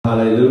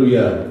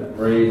Hallelujah.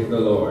 Praise the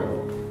Lord.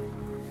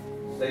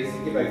 Stacy,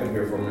 get back up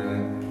here for a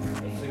minute.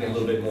 I'll sing a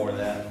little bit more of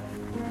that.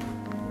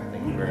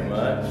 Thank you very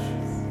much.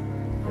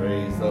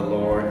 Praise the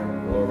Lord.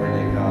 Glory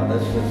to God. I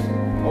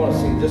want to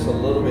sing just a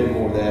little bit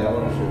more of that. I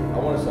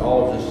want us to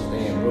all just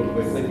stand real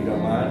quickly, if you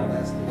don't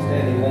mind.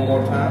 Standing one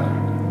more time.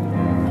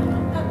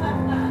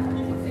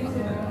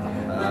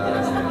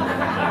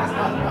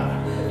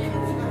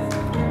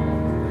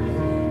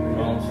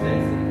 Come on,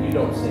 Stacy. You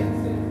don't sing,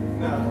 Stacy.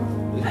 No.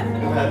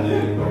 I do. You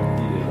do,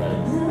 right?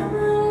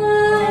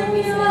 Lord,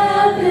 you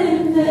have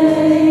been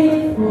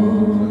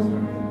faithful.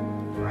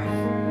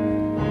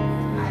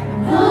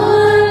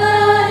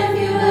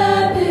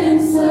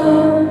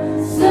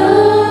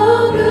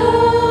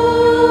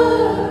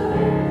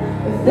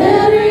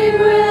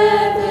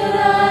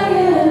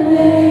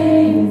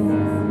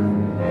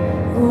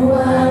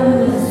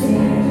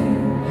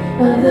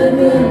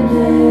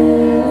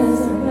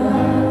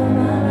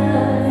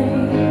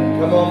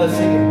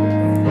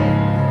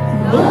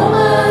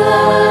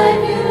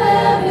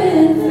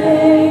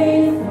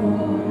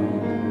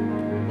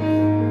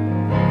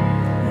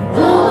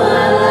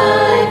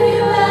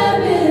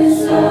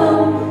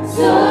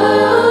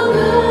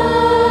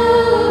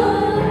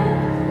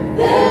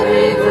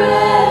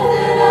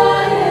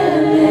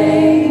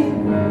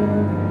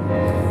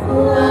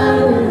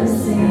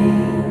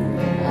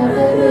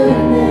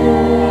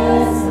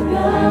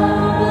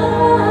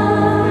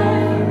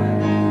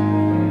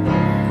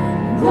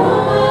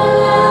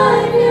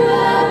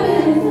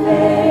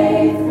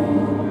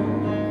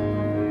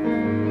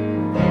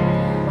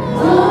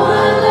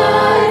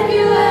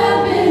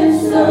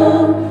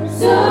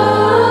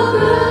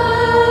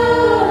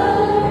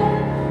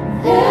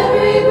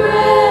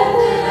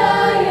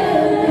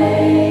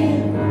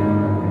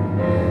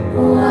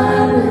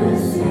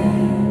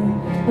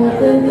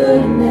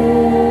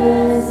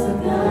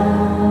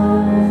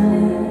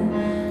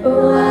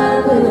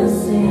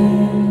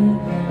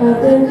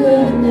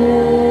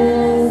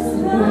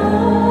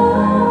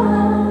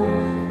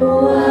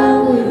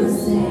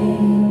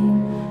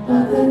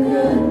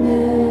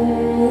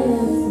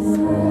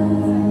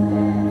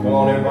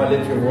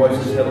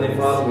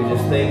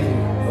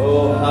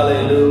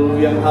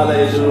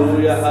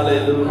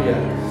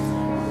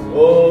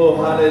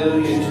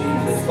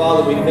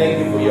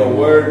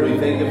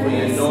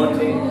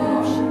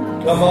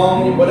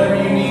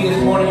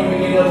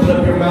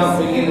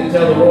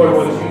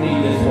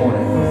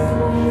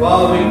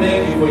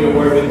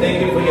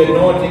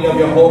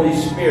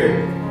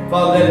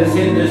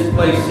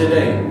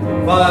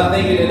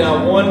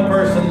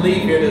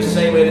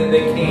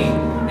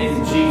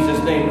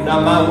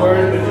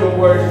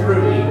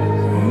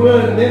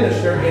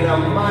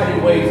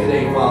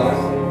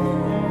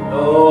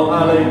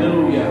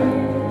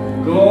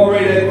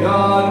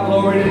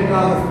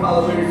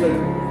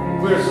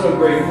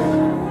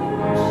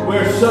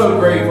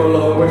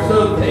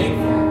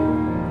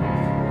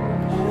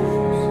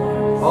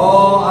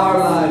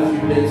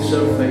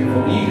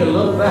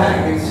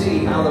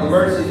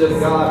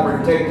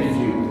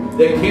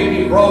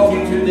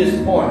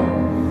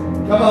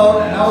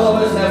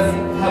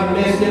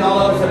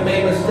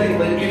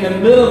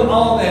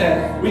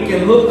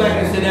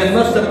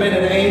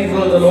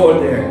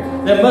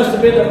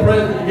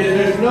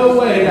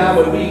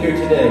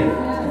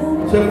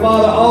 So,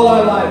 Father, all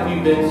our life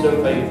you've been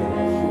so faithful.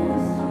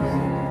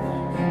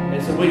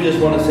 And so we just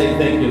want to say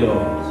thank you,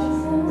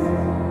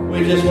 Lord.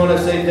 We just want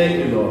to say thank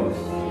you, Lord.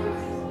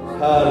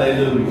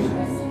 Hallelujah.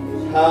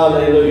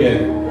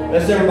 Hallelujah.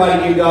 Let's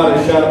everybody give God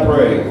a shout of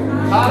praise.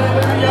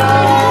 Hallelujah.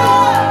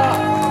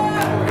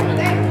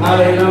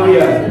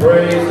 Hallelujah.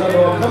 Praise the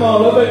Lord. Come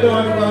on, a little bit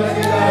more. Let's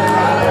give God a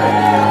shout of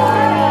praise.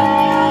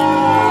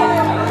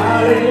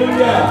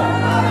 Hallelujah.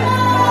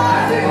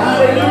 I say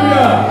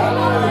hallelujah.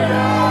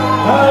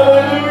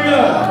 Hallelujah.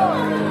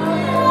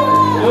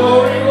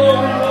 Glory,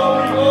 glory,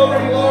 glory, glory,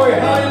 glory.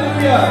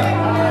 Hallelujah.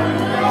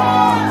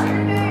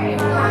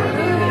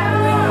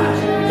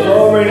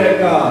 Glory to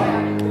God.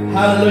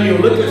 Hallelujah.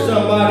 Look at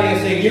somebody and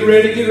say, get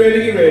ready, get ready,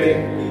 get ready.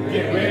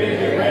 Get ready,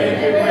 get ready,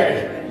 get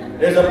ready.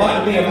 There's about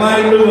to be a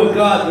mighty move of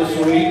God this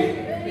week.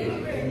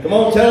 Come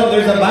on, tell them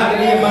there's about to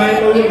be a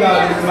mighty move of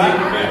God this week.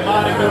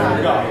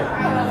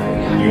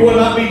 You will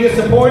not be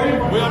disappointed.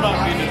 Will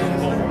not be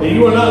disappointed. And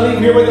you will not leave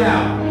here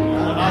without.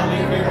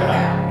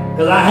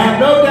 Because I have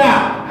no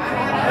doubt.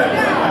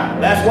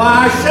 That's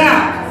why I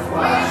shout.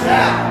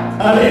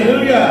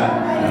 Hallelujah.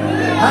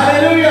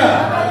 Hallelujah.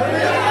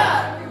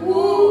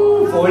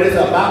 For it is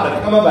about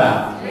to come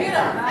about.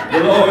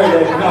 Glory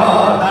to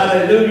God.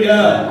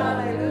 Hallelujah.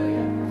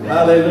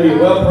 Hallelujah.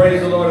 Well,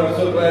 praise the Lord. I'm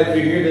so glad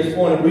you're here this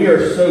morning. We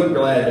are so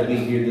glad to be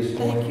here this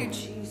morning. Thank you,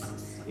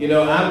 Jesus. You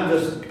know,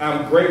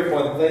 I'm grateful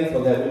and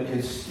thankful that we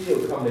can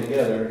still come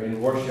together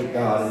and worship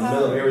God in the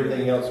middle of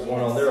everything else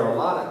going on. There are a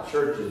lot of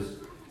churches.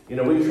 You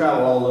know, we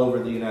travel all over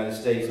the United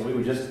States, and we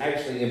were just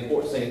actually in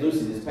Port St.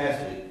 Lucie this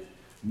past week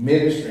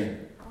ministering.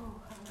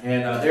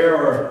 And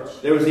there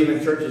was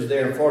even churches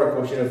there in Florida. Of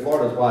course, you know,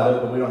 Florida's wide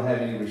open. We don't have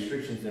any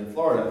restrictions in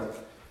Florida.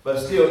 But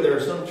still, there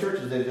are some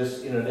churches that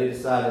just, they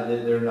decided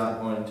that they're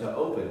not going to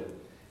open.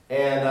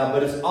 And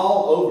but it's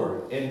all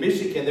over. In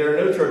Michigan, there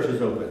are no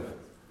churches open.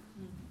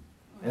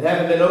 And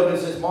haven't been open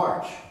since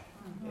March.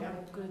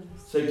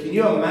 So can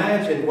you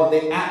imagine what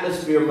the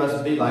atmosphere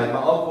must be like? My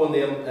uncle and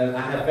them, and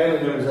I have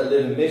family members that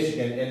live in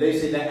Michigan, and they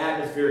say that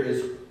atmosphere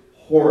is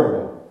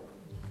horrible.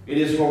 It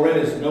is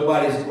horrendous.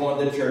 Nobody's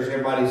going to church.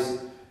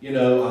 Everybody's,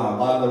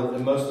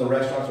 most of the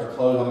restaurants are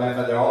closed. As a matter of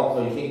fact, they're all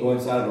closed. You can't go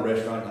inside of a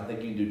restaurant. I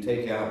think you can do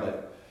takeout,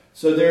 but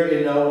so there,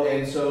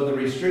 and so the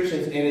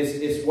restrictions, and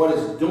it's what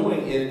it's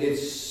doing.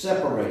 It's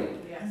separating.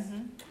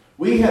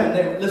 We have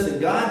never, listen,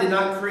 God did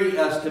not create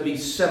us to be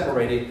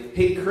separated.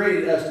 He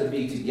created us to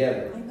be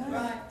together.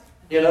 Right.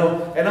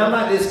 And I'm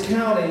not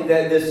discounting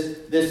that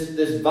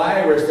this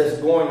virus that's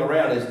going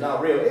around is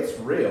not real. It's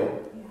real.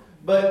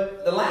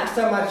 But the last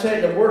time I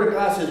checked, the Word of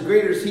God says,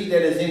 greater is He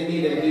that is in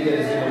me than he that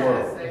is in the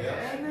world.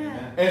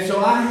 Amen. And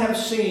so I have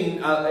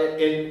seen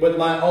with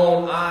my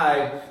own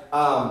eye,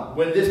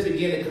 when this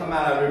began to come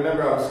out, I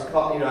remember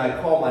I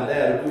called my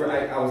dad.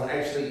 I was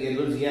actually in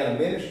Louisiana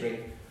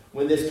ministry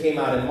when this came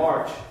out in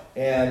March.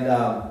 And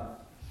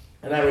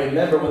I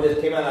remember when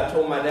this came out, I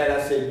told my dad,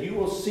 I said, you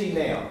will see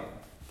now.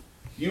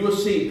 You will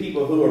see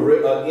people who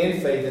are in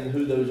faith and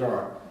who those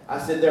aren't. I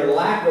said their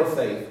lack of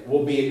faith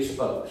will be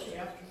exposed.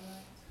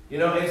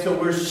 And so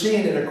we're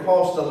seeing it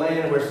across the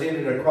land. We're seeing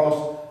it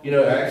across,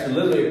 actually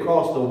literally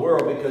across the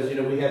world because, we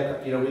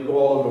go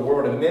all over the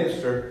world and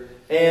minister.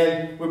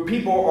 And where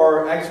people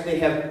are actually, they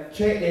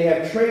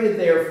have traded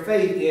their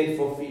faith in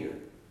for fear.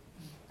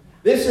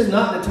 This is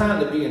not the time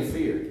to be in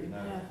fear.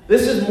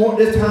 This is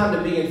this time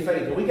to be in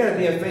faith. And we got to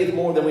be in faith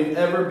more than we've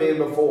ever been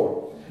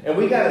before. And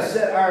we got to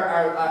set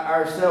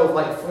ourselves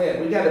like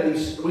flint. We got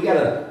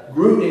to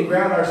root and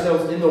ground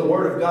ourselves in the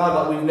Word of God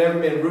like we've never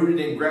been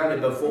rooted and grounded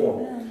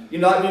before.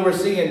 Like we were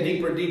seeing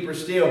deeper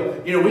still.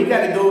 We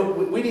got to go.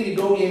 We need to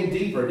go in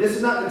deeper. This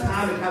is not the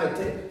time to kind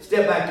of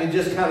step back and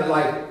just kind of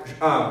like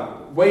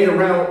wade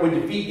around with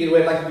your feet.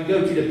 Like if you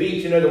go to the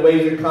beach, the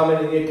waves are coming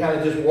and you kind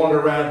of just wander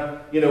around,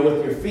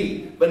 with your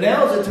feet. But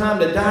now's the time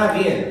to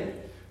dive in.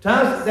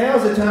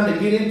 Now's the time to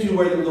get into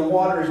where the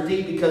water is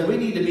deep because we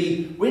need to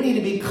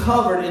be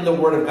covered in the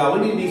Word of God.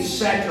 We need to be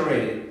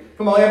saturated.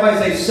 Come on,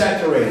 everybody say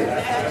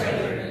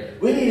saturated.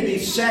 We need to be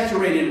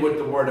saturated with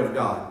the Word of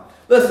God.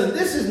 Listen,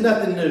 this is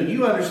nothing new.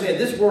 You understand,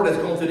 this world has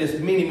gone through this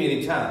many,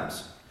 many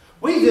times.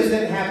 We just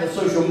didn't have the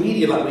social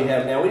media like we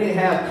have now. We didn't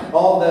have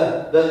all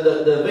the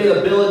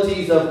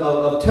availabilities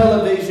of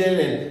television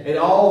and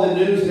all the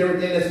news and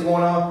everything that's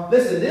going on.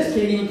 Listen, this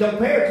can't even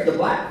compare to the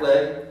Black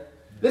Plague.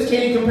 This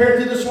can't even compare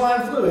to the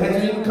swine flu. It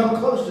hasn't even come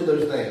close to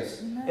those things.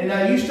 And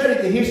now you study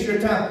the history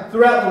of time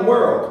throughout the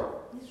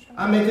world.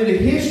 Through the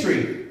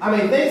history.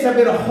 Things have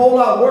been a whole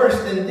lot worse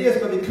than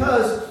this, but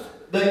because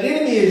the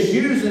enemy is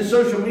using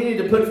social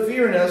media to put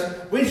fear in us,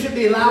 we should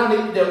be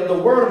allowing the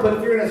world to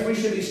put fear in us. We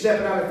should be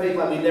stepping out of faith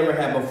like we never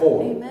have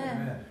before.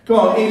 Amen. Come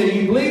on, either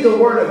you believe the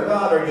Word of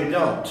God or you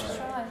don't.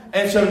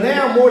 And so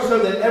now, more so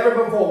than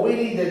ever before, we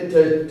need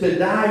to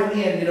dive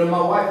in.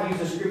 My wife used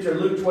the scripture,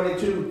 Luke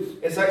 22.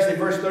 It's actually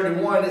verse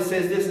 31. It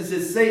says this. It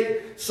says,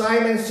 say,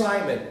 Simon,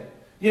 Simon.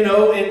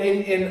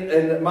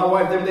 And my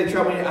wife, they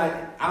tell me,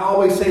 I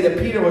always say that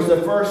Peter was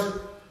the first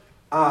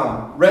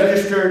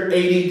registered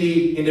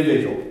ADD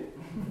individual.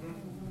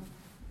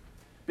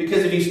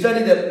 Because if you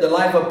study the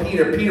life of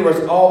Peter, Peter was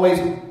always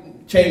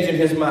changing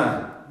his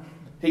mind.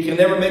 He can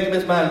never make up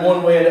his mind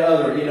one way or the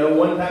other.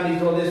 One time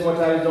he's doing this, one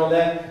time he's doing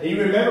that. And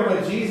you remember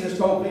when Jesus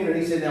told Peter,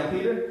 he said, now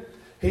Peter,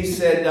 he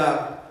said,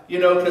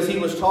 because he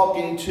was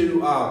talking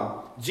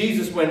to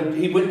Jesus when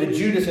he went to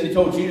Judas and he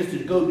told Judas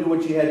to go do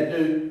what you had to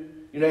do,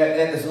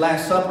 at this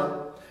Last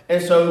Supper.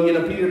 And so,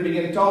 Peter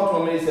began to talk to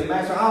him and he said,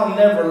 Master, I'll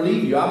never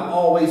leave you. I'm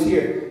always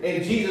here.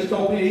 And Jesus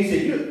told Peter, he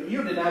said,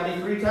 you denied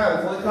me 3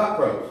 times before the cock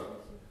crows.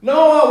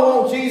 No, I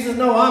won't, Jesus.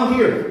 No, I'm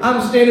here.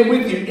 I'm standing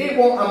with you. It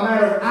won't a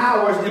matter of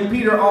hours, and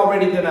Peter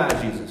already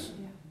denied Jesus.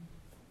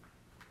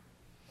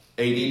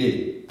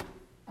 ADD.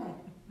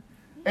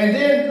 And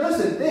then,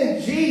 listen,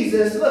 then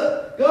Jesus,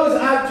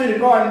 goes out to the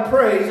garden and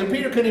prays, and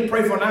Peter couldn't even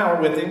pray for an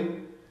hour with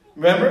him.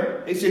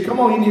 Remember? He said, come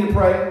on, you need to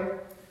pray.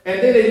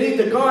 And then they leave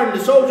the garden,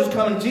 the soldiers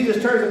come, and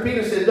Jesus turns to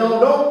Peter and says,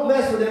 don't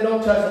mess with them,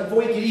 don't touch them.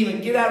 Before he can even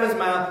get out of his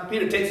mouth,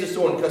 Peter takes his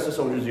sword and cuts the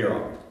soldier's ear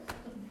off.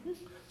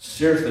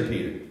 Seriously,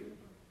 Peter.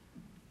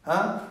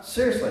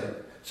 Seriously.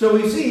 So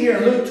we see here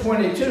in Luke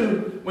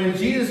 22, when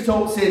Jesus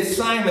said,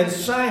 Simon,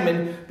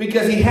 Simon,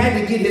 because he had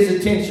to get his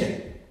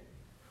attention.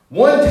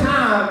 One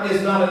time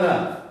is not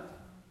enough.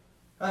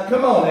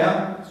 Come on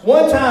now.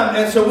 One time,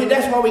 and so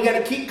that's why we got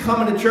to keep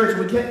coming to church.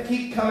 We can't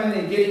keep coming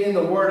and getting in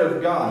the Word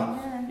of God.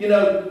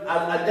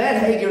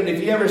 Dad Hagin,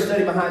 if you ever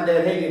study behind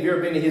Dad Hagin, if you've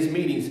ever been to his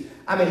meetings,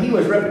 he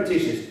was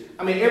repetitious.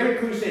 Every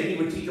crusade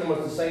he would teach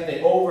almost the same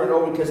thing over and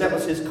over because that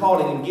was his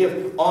calling and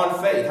gift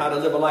on faith, how to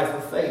live a life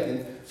of faith.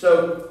 And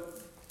so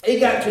it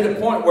got to the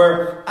point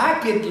where I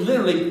could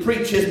literally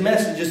preach his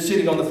messages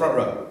sitting on the front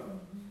row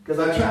because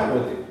I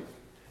traveled with him.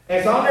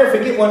 And so I'll never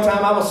forget one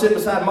time I was sitting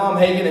beside Mom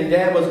Hagen and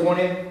Dad was going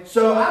in.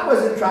 So I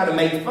wasn't trying to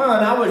make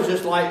fun. I was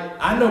just like,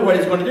 I know what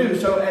he's going to do.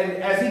 So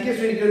and as he gets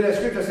ready to go to that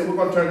scripture, I said, we're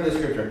going to turn to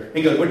this scripture.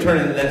 He goes, we're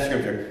turning to that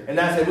scripture. And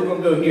I said, we're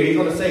going to go here. He's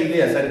going to say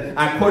this. And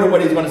I quoted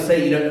what he's going to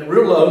say, you know,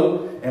 real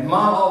low. And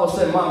Mom, all of a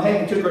sudden, Mom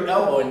Hagen took her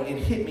elbow and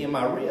hit me in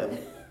my rib.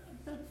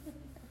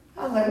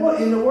 I was like,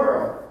 what in the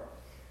world?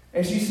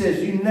 And she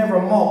says, you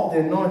never mocked the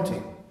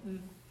anointing.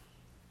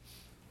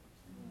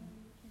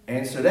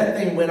 And so that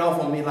thing went off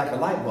on me like a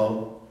light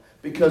bulb.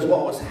 Because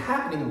what was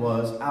happening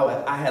was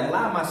I had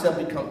allowed myself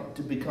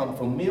to become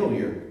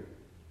familiar.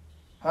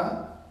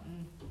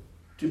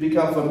 To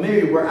become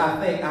familiar where I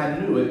think I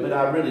knew it, but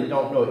I really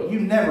don't know it. You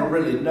never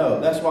really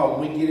know. That's why when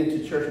we get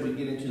into church, we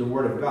get into the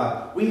Word of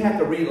God. We have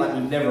to read it like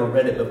we've never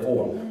read it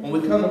before. When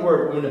we come to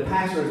Word, when the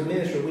pastor is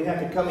ministering, we have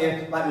to come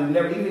in like we've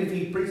never, even if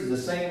he preaches the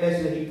same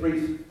message that he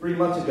preached 3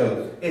 months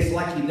ago, it's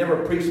like he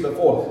never preached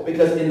before.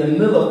 Because in the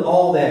middle of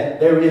all that,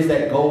 there is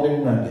that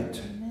golden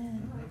nugget.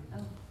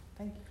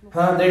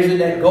 There's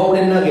that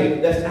golden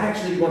nugget that's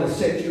actually going to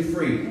set you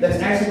free.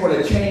 That's actually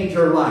going to change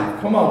your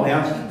life. Come on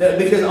now.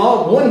 Because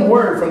one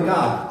word from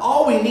God.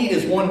 All we need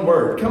is one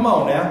word. Come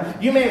on now.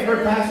 You may have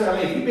heard Pastor,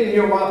 if you've been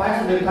here a while,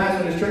 Pastor's been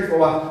pastoring this church for a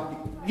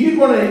while, he's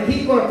going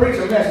to preach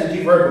a message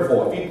you've heard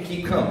before if you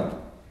keep coming.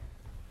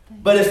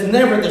 But it's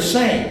never the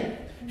same.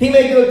 He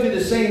may go through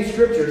the same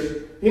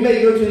scriptures. He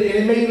may go to, and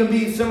it may even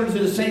be similar to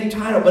the same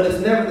title, but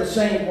it's never the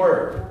same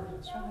word.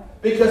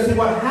 Because see,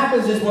 what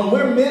happens is when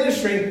we're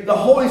ministering, the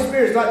Holy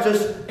Spirit is not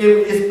just,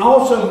 it's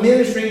also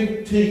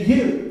ministering to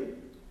you.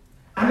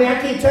 I mean,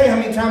 I can't tell you how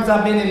many times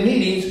I've been in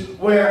meetings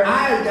where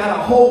I got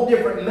a whole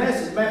different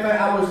message. Matter of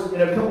fact, I was,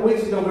 a couple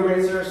weeks ago, we were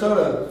in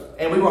Sarasota,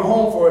 and we were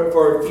home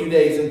for a few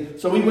days. And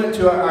so we went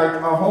to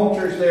our home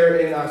church there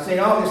in St.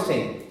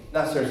 Augustine.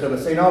 Not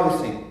Sarasota, St.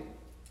 Augustine.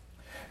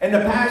 And the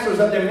pastor was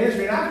up there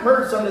ministering, and I've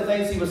heard some of the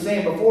things he was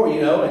saying before,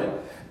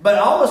 but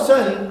all of a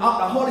sudden, the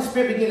Holy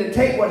Spirit began to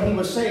take what he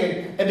was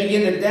saying and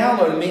begin to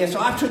download to me. And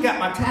so I took out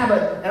my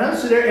tablet and I'm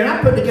sitting there and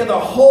I put together a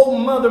whole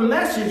mother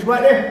message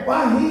right there.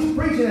 Wow, he's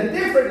preaching a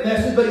different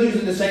message but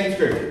using the same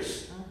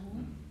scriptures.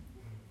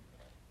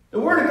 The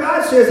Word of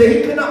God says that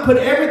he could not put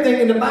everything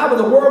in the Bible.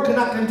 The world could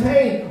not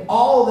contain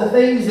all the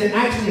things that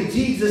actually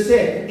Jesus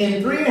said.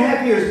 In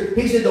 3.5 years,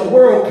 he said the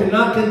world could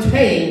not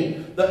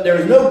contain, there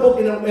is no book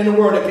in the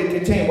world that can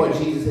contain what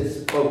Jesus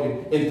has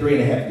spoken in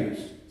 3.5 years.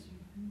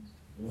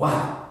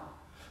 Wow.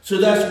 So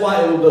that's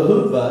why it will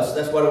behoove us,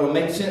 that's why it will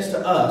make sense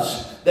to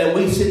us, that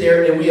we sit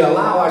there and we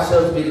allow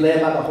ourselves to be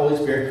led by the Holy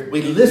Spirit.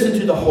 We listen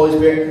to the Holy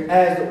Spirit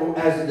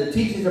as the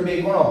teachings are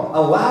being going on.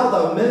 Allow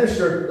the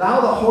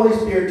Holy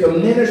Spirit to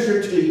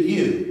minister to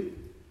you.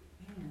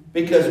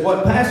 Because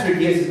what Pastor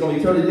gets is going to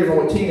be totally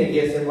different what Tina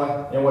gets and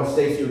what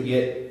Stacy will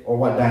get or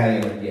what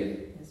Diane will get.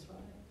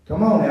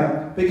 Come on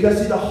now.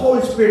 Because see, the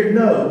Holy Spirit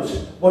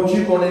knows what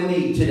you're going to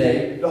need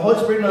today. The Holy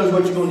Spirit knows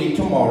what you're going to need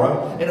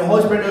tomorrow. And the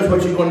Holy Spirit knows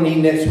what you're going to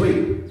need next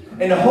week.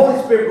 And the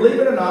Holy Spirit, believe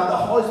it or not, the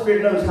Holy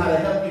Spirit knows how to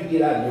help you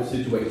get out of your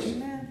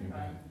situation.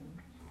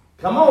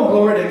 Come on,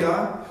 glory to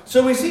God.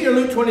 So we see in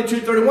Luke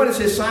 22:31, it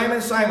says, Simon,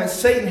 Simon,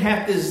 Satan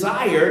hath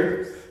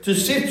desired to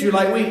sift you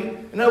like wheat.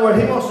 In other words,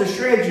 he wants to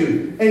shred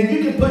you. And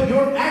you can put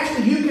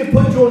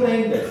your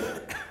name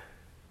there.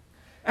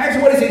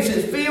 Actually, what it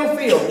says,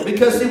 feel.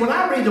 Because see, when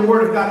I read the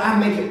Word of God, I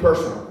make it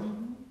personal.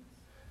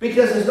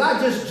 Because it's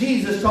not just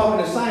Jesus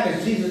talking to Simon,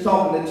 it's Jesus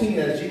talking to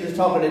Tina, it's Jesus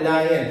talking to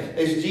Diane.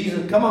 It's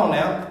Jesus, come on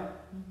now.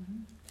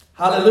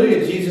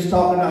 Hallelujah, Jesus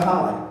talking to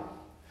Holly.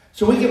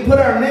 So we can put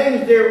our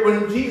names there.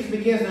 When Jesus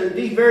begins to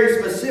be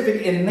very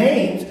specific in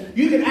names,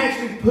 you can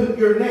actually put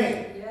your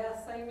name. Yes,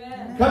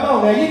 amen. Come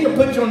on now, you can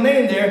put your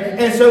name there,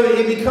 and so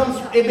it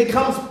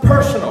becomes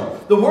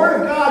personal. The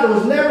Word of God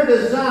was never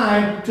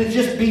designed to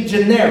just be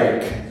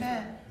generic.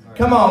 Amen.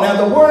 Come on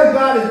now, the Word of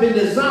God has been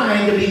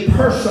designed to be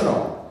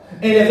personal.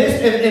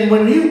 And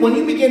when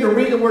you begin to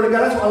read the Word of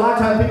God, that's why a lot of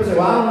times people say,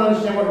 well, I don't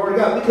understand what the Word of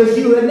God is, because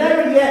you have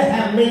never yet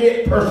have made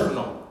it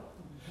personal.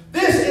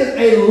 This is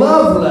a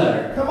love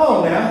letter. Come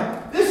on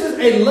now. This is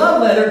a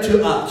love letter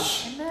to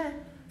us. Amen.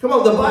 Come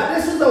on,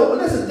 this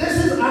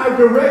is our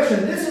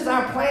direction. This is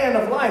our plan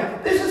of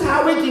life. This is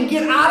how we can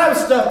get out of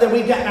stuff that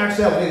we've gotten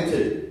ourselves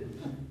into.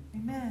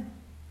 Amen.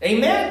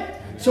 Amen?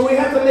 So we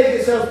have to make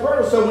it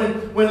self-personal. So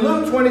when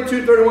Luke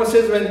 22:31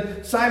 says,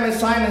 when Simon,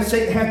 Simon,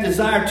 Satan hath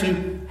desired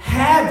to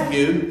have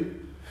you,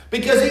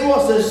 because he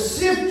wants to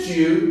sift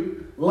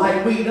you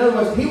like wheat. In other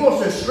words, he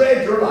wants to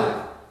shred your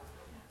life.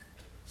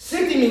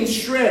 Sifting means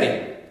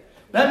shredding.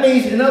 That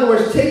means, in other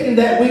words, taking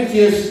that which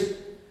is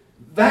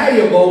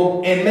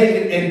valuable and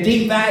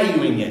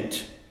devaluing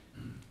it.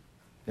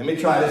 Let me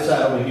try this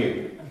out over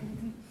here.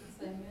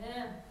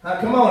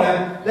 Come on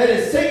now. That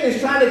is, Satan is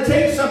trying to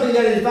take something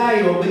that is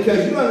valuable,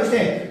 because you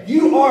understand,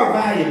 you are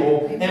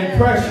valuable and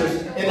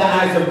precious in the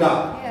eyes of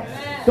God.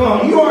 Come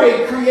on, you are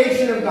a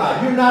creation of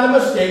God. You're not a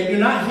mistake. You're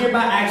not here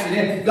by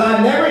accident.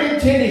 God never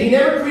intended, He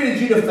never created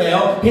you to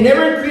fail. He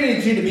never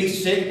created you to be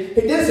sick.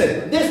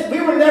 Listen, we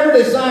were never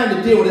designed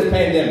to deal with this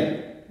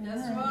pandemic.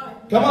 That's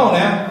Come on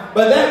now.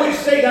 But that which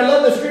Satan, I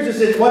love the scripture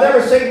says,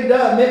 whatever Satan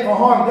does meant for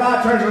harm,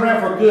 God turns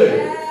around for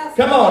good.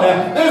 Come on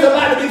now. There's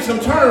about to be some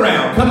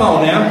turnaround. Come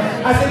on now.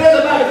 I said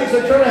there's about to be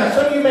some turnaround.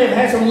 Some of you may have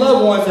had some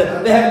loved ones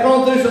that they have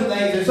gone through some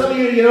things. And some of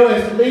you,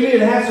 maybe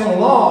have had some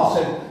loss.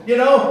 And,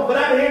 but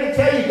I'm here to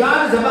tell you,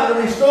 God is about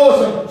to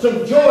restore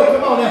some joy.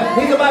 Come on now.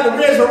 He's about to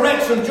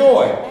resurrect some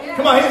joy.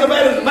 Come on. He's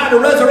about to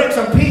resurrect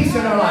some peace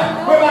in our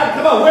life. We're about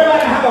to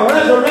have a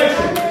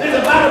resurrection.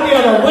 There's about to be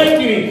an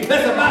awakening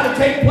that's about to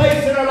take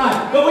place in our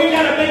life. But we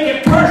got to make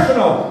it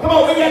personal. Come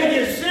on. We got to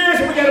get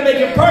serious and we got to make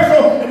it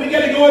personal. And we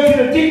got to go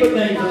into the deeper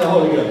things of the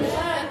Holy Ghost.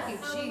 Thank you,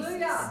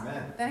 Jesus.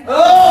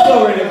 Oh,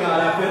 glory to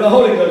God. I feel the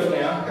Holy Ghost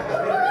now.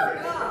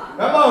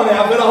 Come on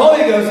now. I feel the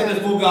Holy Ghost in this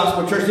full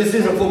gospel church. This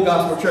is a full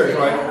gospel church,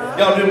 right?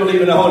 Y'all do believe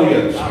in the Holy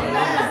Ghost.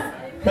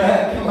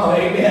 Come on,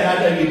 amen.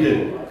 I know you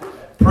do.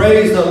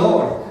 Praise the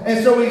Lord.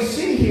 And so we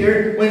see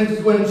here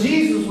when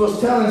Jesus was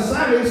telling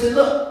Simon, he said,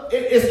 look,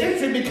 it's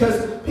interesting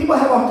because people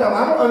have a hard time.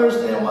 I don't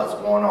understand what's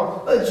going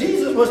on. But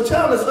Jesus was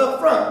telling us up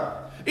front.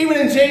 Even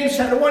in James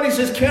chapter 1, he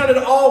says, count it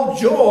all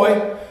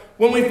joy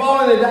when we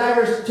fall into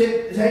diverse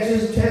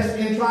tests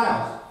and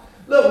trials.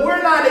 Look,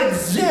 we're not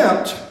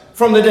exempt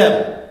from the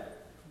devil.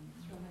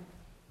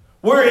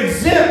 We're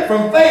exempt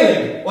from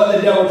failing what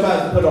the devil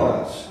tries to put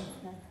on us.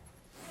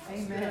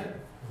 Amen.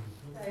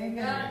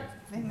 Amen.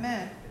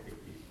 Amen.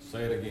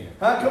 Say it again.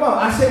 Come on.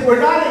 I said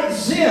we're not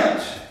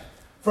exempt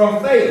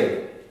from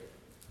failing.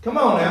 Come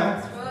on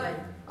now.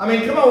 I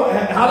mean, come on.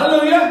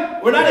 Hallelujah.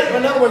 We're not,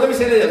 in other words, let me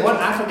say this.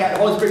 I forgot, the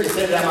Holy Spirit just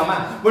said it out of my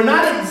mind. We're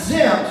not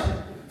exempt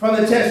from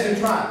the tests and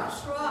trials.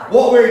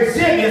 What we're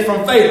exempt is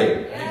from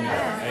failing.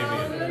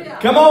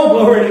 Come on,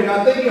 glory to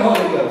God. Thank you, Holy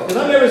Ghost. Because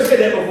I've never said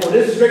that before.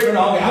 This is straight from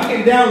the Holy Ghost. I'm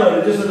getting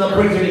downloaded just as I'm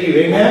preaching to you.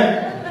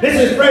 Amen? This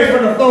is fresh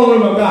from the throne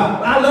room of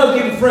God. I love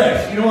getting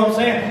fresh. You know what I'm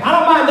saying? I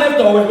don't mind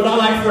leftovers, but I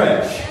like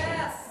fresh.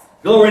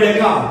 Glory to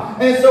God.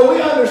 And so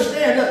we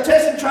understand that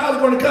tests and trials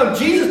are going to come.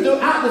 Jesus,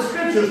 throughout the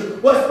scriptures,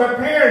 was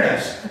preparing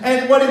us.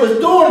 And what he was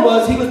doing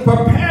was he was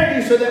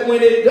preparing you so that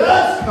when it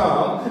does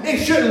come,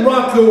 it shouldn't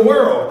rock your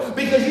world.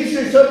 Because you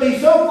should be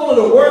so full of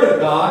the Word of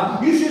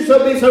God. You should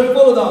be so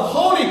full of the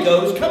Holy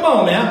Ghost. Come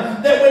on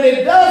now. That when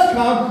it does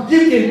come,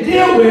 you can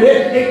deal with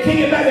it and kick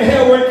it back to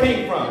hell where it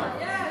came from.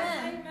 Yes,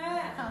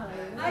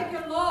 amen. Thank you,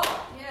 Lord.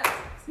 Yes.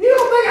 You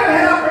don't think I've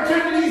had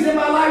opportunities in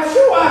my life?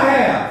 Sure I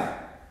have.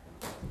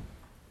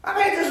 I've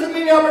had just as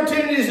many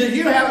opportunities as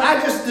you have. I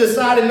just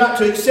decided not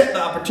to accept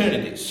the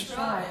opportunities. That's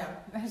right.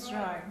 That's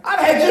right. I've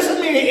had just as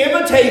many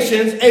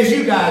invitations as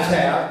you guys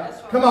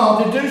have. Come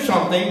on, to do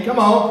something. Come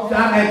on.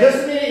 I've had just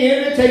as many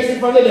invitations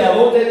from the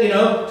devil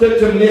that,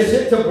 to miss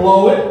it, to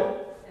blow it.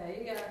 There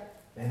you go.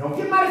 And don't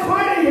get mighty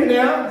quiet in here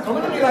now. Don't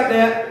look at me like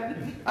that.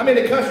 I'm in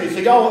the country, so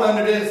y'all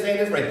under this saying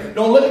this right.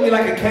 Don't look at me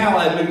like a cow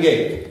at the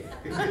gate.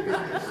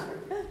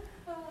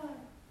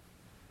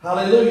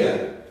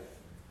 Hallelujah.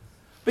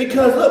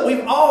 Because look,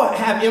 we all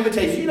have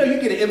invitations. You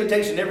get an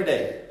invitation every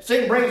day.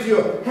 Satan brings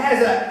you,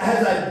 has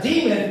a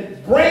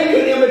demon bring you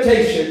an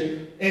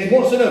invitation and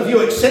wants to know if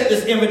you'll accept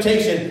this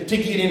invitation to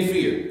get in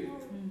fear.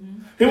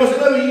 He wants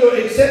to know if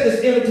you'll accept this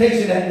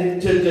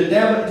invitation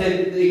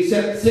to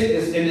accept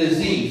sickness and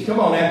disease. Come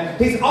on now.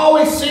 He's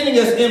always sending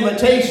us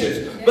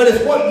invitations. But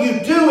it's what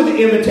you do with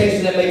the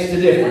invitation that makes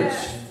the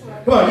difference.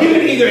 Come on, you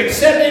can either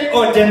accept it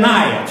or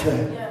deny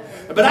it.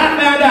 But I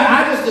found out,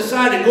 I just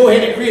decided to go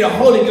ahead and create a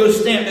Holy Ghost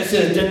stamp that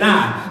says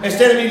deny.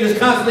 Instead of me just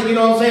constantly, you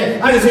know what I'm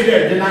saying? I just sit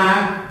there,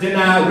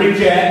 deny,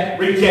 reject,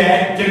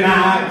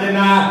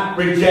 deny,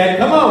 reject.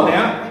 Come on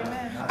now.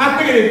 Amen. I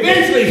figured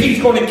eventually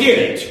he's going to get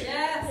it.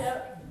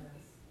 Yes.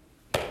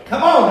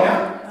 Come on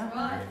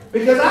now.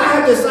 Because I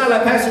have decided,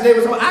 like Pastor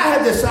David was saying, I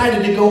have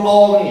decided to go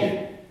all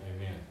in.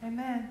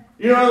 Amen.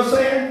 You know what I'm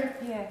saying?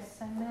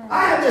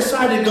 I have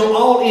decided to go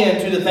all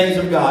in to the things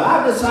of God.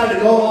 I've decided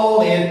to go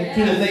all in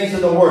to the things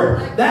of the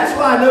Word. That's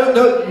why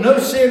no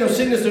sin, no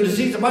sickness, no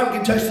disease, the Bible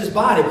can touch this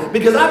body.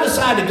 Because I've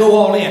decided to go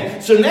all in.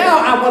 So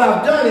now what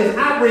I've done is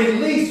I've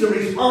released the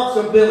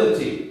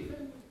responsibility.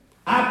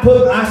 I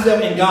put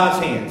myself in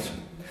God's hands.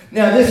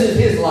 Now this is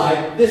His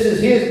life, this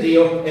is His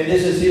deal, and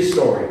this is His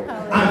story.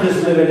 I'm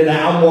just living it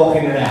out. I'm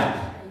walking it out.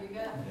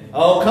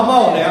 Oh, come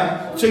on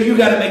now. So you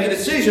got to make a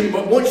decision.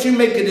 But once you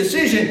make a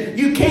decision,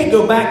 you can't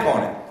go back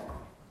on it.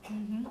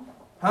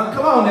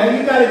 Come on now,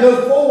 you got to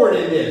go forward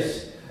in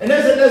this. And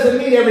that doesn't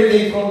mean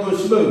everything's going to go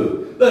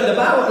smooth. But the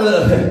Bible,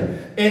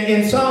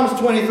 in Psalms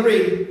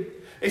 23,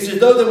 it says,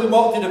 though that we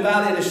walk through the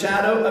valley of the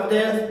shadow of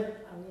death,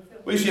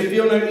 we shall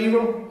feel no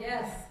evil.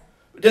 Yes.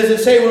 Does it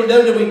say, well,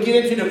 though that we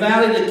get into the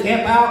valley to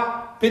camp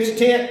out, pitch a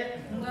tent?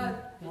 No.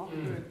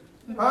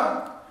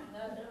 Huh?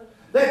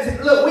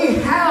 Look,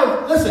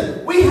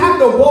 we have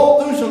to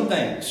walk through some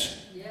things.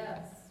 Yes.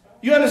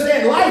 You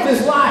understand? Life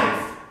is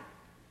life.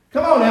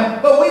 Come on now.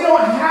 But we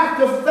don't have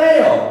to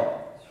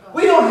fail.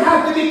 We don't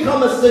have to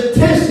become a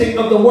statistic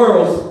of the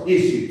world's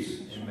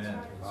issues. Amen.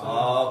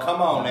 Oh,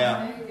 come on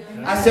now.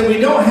 I said we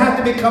don't have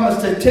to become a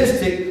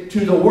statistic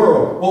to the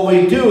world. What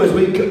we do is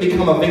we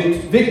become a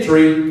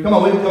victory. Come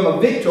on, we become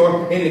a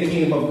victor in the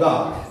kingdom of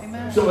God.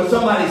 Amen. So when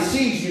somebody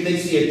sees you, they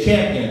see a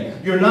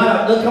champion. You're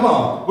not, look, come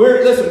on. We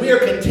are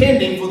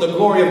contending for the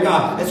glory of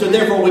God. And so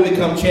therefore we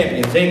become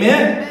champions.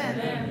 Amen?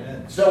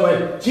 Amen. So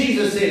when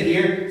Jesus said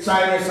here,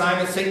 Simon,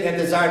 Simon, Satan had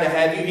desired to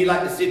have you. He'd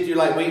like to sift you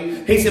like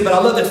wheat. He said, but I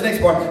love this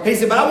next part. He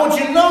said, but I want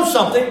you to know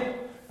something.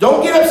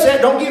 Don't get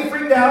upset. Don't get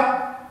freaked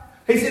out.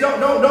 He said,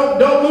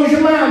 don't lose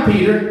your mind,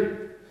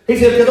 Peter. He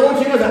said, because I want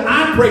you to know that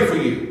I pray for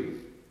you.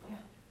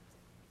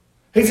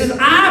 He says,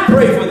 I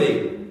pray for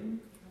thee.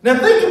 Now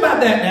think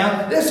about that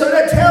now. So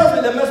that tells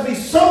me there must be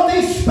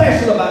something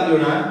special about you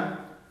and I.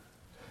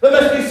 There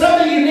must be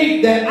something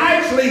unique that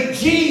actually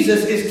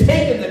Jesus is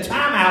taking the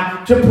time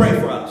out to pray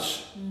for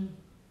us.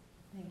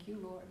 Thank you,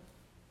 Lord.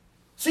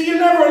 See, you're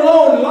never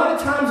alone. A lot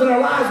of times in our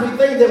lives we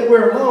think that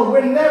we're alone.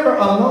 We're never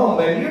alone,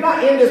 baby. You're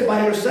not in this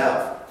by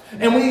yourself.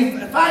 And when you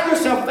find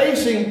yourself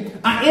facing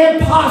an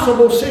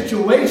impossible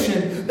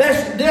situation,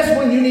 that's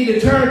when you need to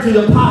turn to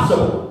the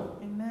possible.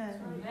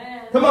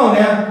 Come on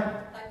now.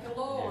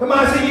 Come on,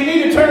 I say you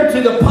need to turn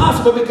to the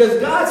possible because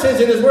God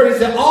says in His Word, He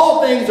said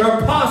all things are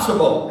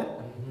possible.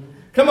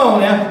 Come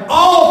on now.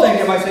 All things.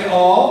 Everybody say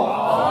all.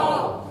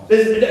 All.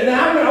 Does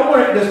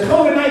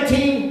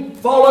COVID-19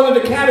 fall under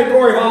the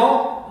category of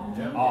all?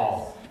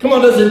 All. Come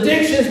on, does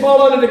addictions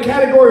fall under the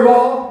category of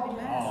all?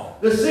 All.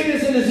 Does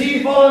sickness and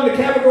disease fall under the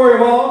category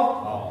of all?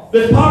 All.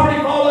 Does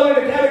poverty fall under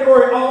the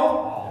category of all?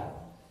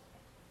 All.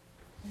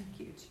 Thank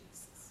you,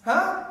 Jesus.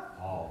 Huh?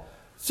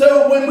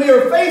 So when we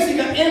are facing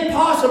an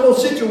impossible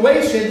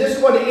situation, this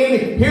is what the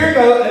enemy, here you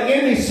go, the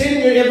enemy's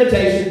sending you an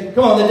invitation.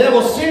 Come on, the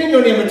devil's sending you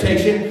an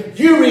invitation.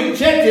 You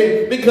reject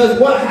it because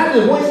what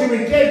happens once you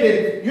reject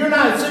it, you're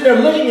not sitting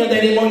there looking at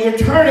that anymore. You're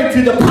turning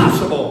to the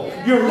possible.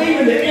 You're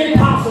leaving the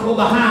impossible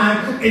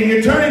behind and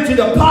you're turning to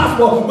the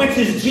possible, which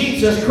is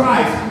Jesus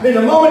Christ. In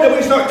the moment that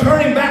we start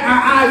turning back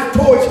our eyes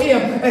towards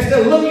Him instead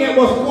of looking at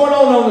what's going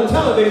on the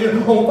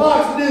television, on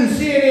Fox News,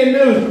 CNN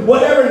News,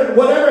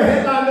 whatever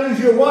headline news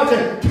you're watching,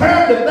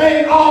 turn the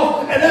thing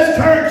off and let's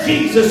turn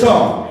Jesus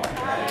on.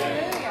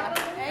 Hallelujah.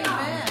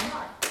 Amen.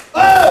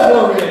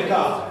 Oh, glory to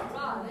God.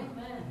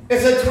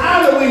 It's a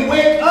time that we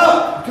wake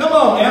up. Come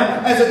on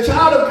now. As a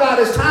child of God,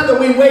 it's time that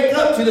we wake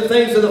up to the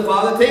things of the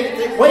Father.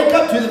 Wake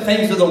up to the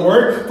things of the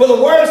Word. For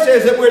the Word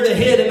says that we're the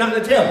head and not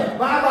the tail.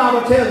 My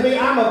Bible tells me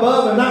I'm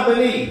above and not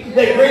beneath.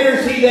 That greater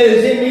is He that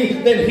is in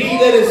me than he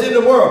that is in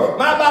the world.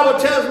 My Bible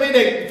tells me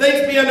that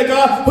thanks be unto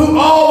God who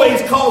always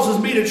causes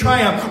me to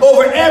triumph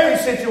over every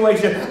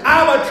situation.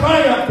 I'm a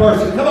triumph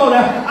person. Come on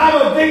now.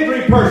 I'm a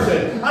victory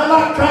person. I'm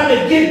not trying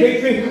to get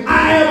victory.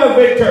 I am a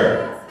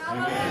victor.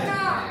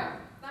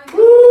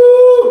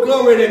 Woo!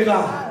 Glory to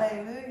God.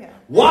 Hallelujah.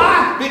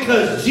 Why?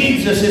 Because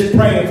Jesus is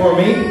praying for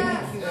me.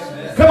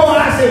 Come on,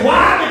 I say,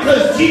 why?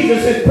 Because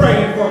Jesus is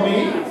praying for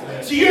me.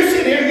 See, you're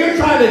sitting here, you're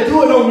trying to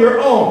do it on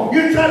your own.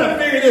 You're trying to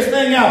figure this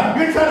thing out.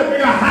 You're trying to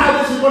figure out how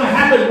this is going to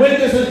happen, when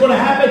this is going to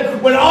happen.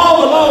 When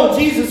all along,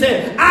 Jesus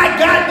said, I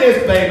got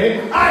this,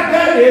 baby. I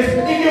got this.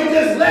 If you'll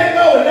just let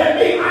go and let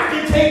me, I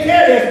can take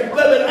care of this.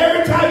 But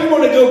every time you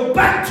want to go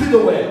back to the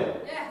well.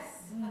 Yes.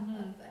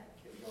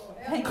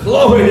 Thank you.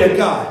 Glory to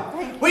God.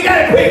 We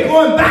got to quit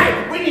going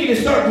back. We need to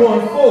start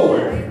going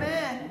forward.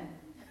 Amen.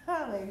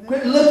 Hallelujah.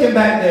 Quit looking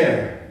back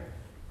there.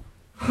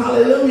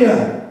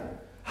 Hallelujah.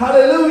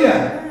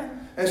 Hallelujah.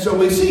 And so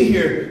we see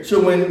here, so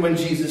when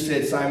Jesus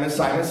said, Simon,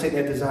 Simon, Satan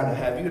had desire to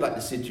have you, like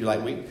to sit you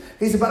like wheat.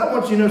 He said, but I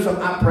want you to know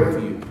something. I pray for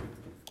you.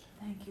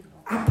 Thank you,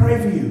 Lord. I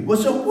pray for you. Well,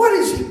 so what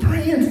is He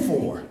praying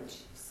for?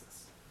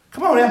 Jesus.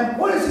 Come on now.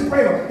 What is He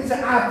praying for? He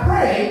said, I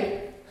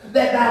pray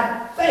that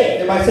thy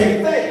faith. Everybody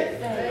say faith.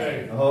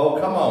 Oh,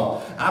 come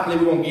on. I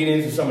believe we're going to get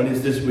into some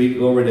of this week.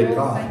 Glory to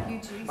God.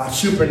 Thank you, Jesus. Our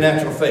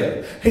supernatural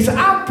faith. He said,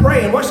 I'm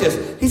praying. Watch this.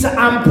 He said,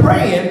 I'm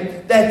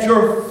praying that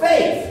your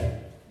faith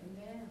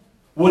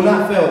will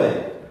not fail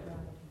thee.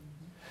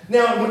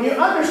 Now, when you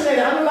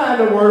understand, underline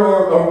the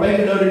word or make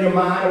a note in your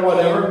mind or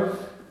whatever,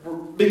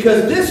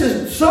 because this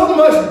is so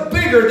much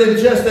bigger than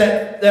just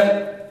that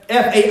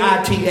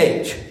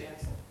F-A-I-T-H.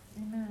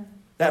 Amen.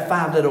 That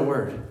 5-letter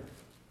word.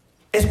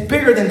 It's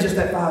bigger than just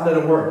that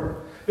 5-letter word.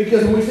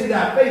 Because when we see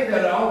that faith,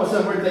 that all of a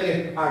sudden we're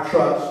thinking our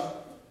trust.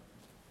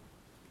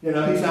 You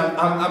know, he said,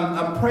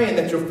 I'm praying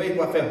that your faith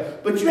won't fail.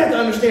 But you have to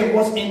understand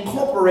what's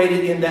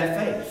incorporated in that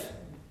faith.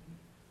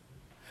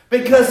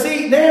 Because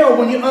see, now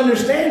when you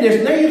understand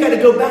this, now you got to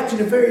go back to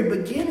the very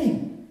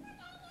beginning.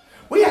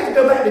 We have to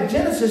go back to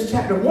Genesis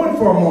chapter 1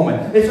 for a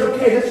moment. It's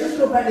okay, let's just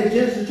go back to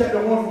Genesis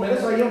chapter 1 for a minute.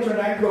 That's why you don't turn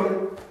that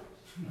quote.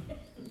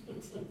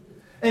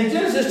 In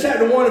Genesis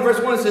chapter 1 and verse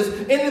 1 it says,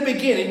 in the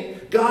beginning,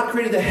 God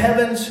created the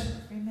heavens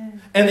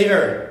and the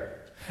earth.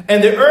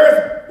 And the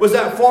earth was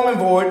that form and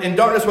void, and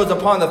darkness was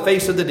upon the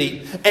face of the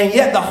deep. And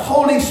yet the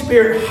Holy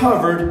Spirit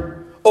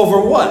hovered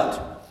over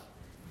what?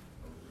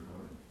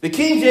 The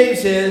King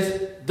James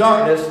says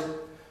darkness.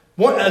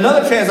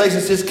 Another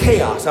translation says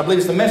chaos. I believe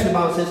it's the Message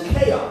Bible that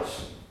says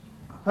chaos.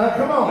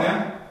 Come on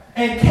now.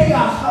 And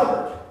chaos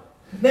hovered.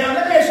 Now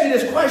let me ask you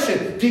this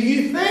question. Do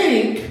you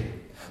think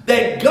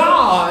that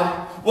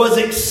God was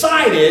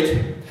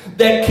excited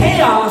that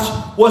chaos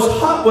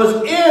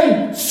was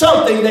in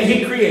something that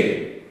He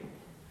created?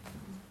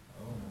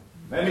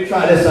 Let me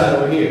try this side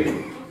over here.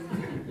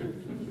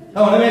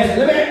 Oh, let me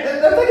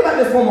think about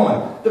this for a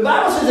moment. The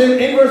Bible says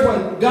in verse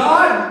 1,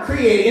 God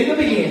created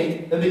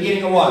in the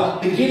beginning of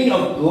what? Beginning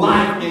of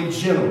life in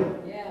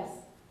general. Yes.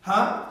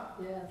 Huh?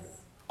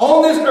 Yes.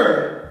 On this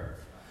earth,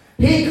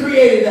 He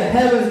created the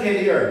heavens and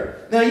the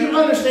earth. Now you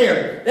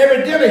understand,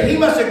 evidently He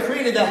must have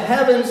created the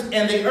heavens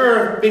and the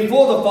earth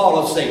before the fall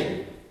of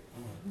Satan.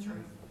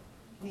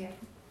 Yeah.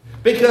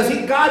 Because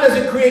God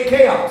doesn't create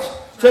chaos.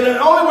 So the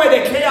only way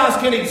that chaos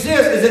can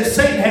exist is that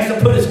Satan has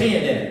to put his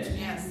hand in it.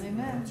 Yes.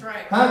 Amen. That's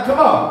right. Huh? Come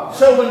on.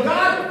 So when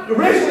God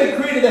originally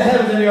created the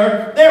heavens and the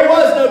earth, there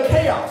was no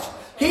chaos.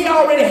 He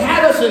already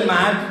had us in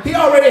mind. He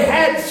already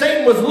had,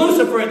 Satan was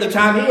Lucifer at the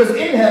time. He was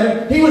in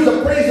heaven. He was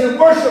the praise and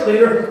worship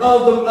leader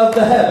of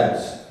the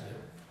heavens.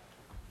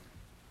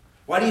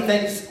 Why do you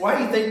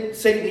think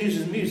Satan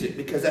uses music?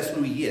 Because that's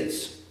who he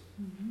is.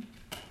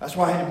 That's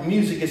why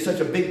music is such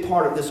a big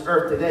part of this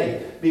earth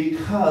today.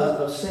 Because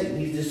of Satan.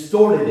 He's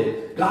distorted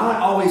it.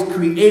 God always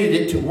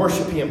created it to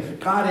worship him.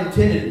 God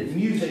intended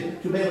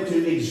music to be able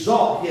to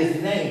exalt his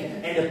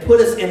name and to put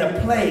us in a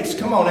place.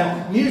 Come on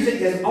now. Music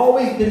has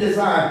always been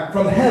designed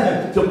from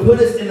heaven to put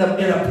us in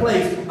a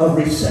place of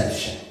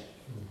reception.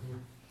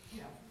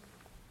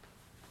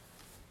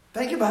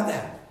 Think about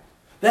that.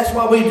 That's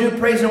why we do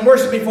praise and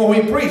worship before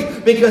we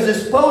preach. Because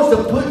it's supposed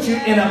to put you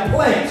in a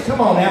place.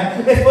 Come on now.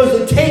 It's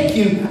supposed to take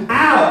you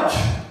out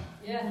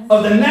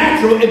of the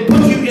natural and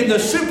put you in the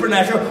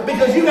supernatural.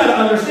 Because you got to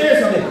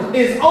understand something.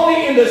 It's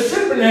only in the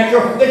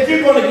supernatural that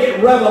you're going to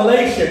get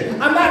revelation.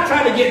 I'm not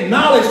trying to get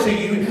knowledge to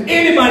you.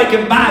 Anybody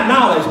can buy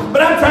knowledge.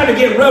 But I'm trying to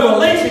get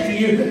revelation to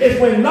you. It's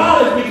when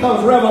knowledge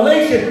becomes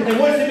revelation. And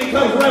once it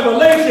becomes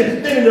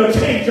revelation, then it'll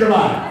change your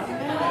life.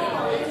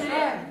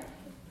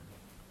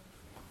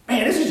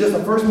 Man, this is just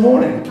the first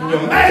morning. Can you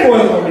imagine what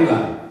it's going to be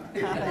like?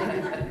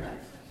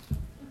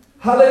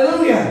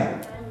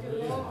 Hallelujah.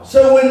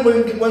 So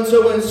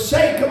when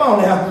Satan, come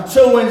on now.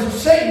 So when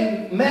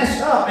Satan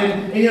messed up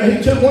and he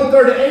took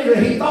 1/3 of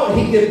Israel, he thought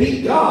he could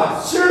beat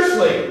God.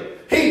 Seriously.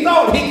 He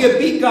thought he could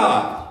beat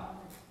God.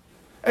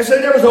 And so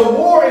there was a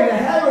war in the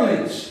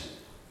heavenlies.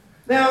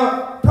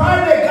 Now,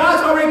 prior to that,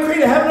 God's already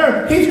created heaven and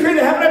earth. He's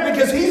created heaven and earth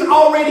because he's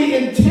already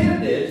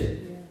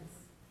intended.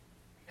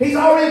 He's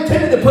already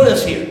intended to put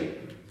us here.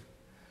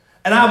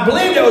 And I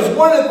believe that was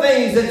one of the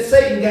things that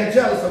Satan got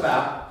jealous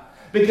about.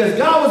 Because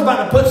God was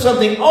about to put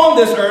something on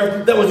this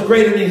earth that was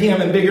greater than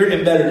him and bigger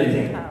and better than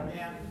him.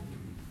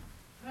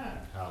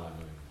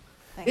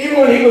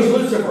 Even when he was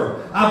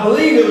Lucifer, I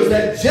believe it was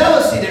that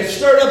jealousy that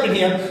stirred up in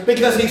him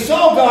because he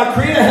saw God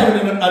create a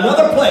heaven in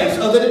another place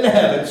other than the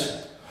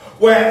heavens.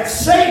 Where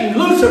Satan,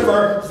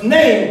 Lucifer's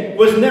name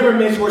was never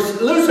mentioned. Where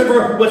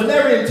Lucifer was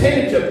never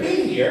intended to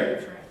be here.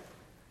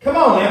 Come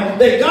on now.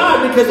 That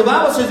God, because the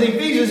Bible says in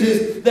Ephesians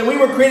is that we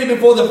were created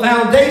before the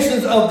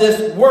foundations of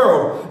this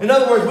world. In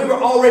other words, we were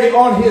already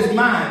on his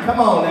mind. Come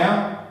on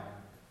now.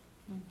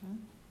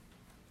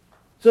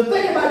 So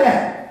think about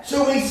that.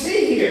 So we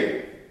see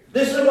here.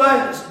 This is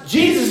why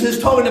Jesus is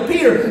talking to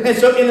Peter. And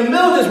so in the middle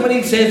of this, when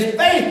he says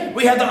faith,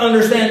 we have to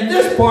understand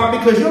this part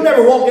because you'll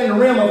never walk in the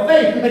realm of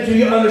faith until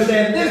you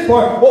understand this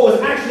part, what was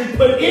actually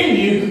put in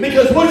you.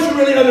 Because once you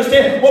really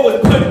understand what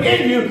was put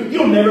in you,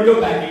 you'll never go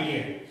back again.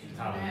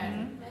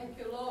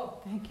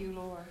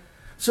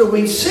 So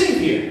we see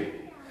here,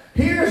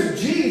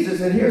 here's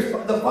Jesus and here's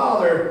the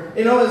Father,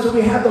 and so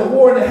we have the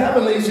war in the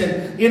heavenlies,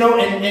 and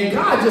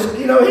God just,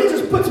 he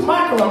just puts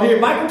Michael on here.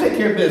 Michael, take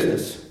care of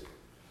business.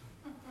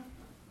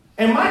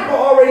 And Michael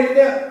already,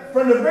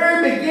 from the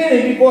very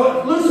beginning,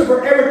 before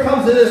Lucifer ever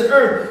comes to this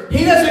earth,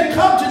 he doesn't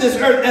come to this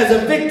earth as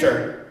a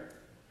victor,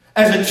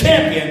 as a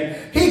champion.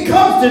 He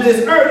comes to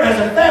this earth as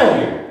a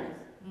failure.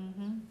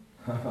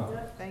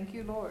 Thank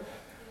you, Lord.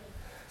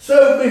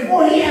 So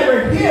before he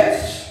ever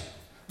hits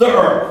the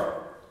earth,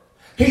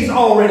 he's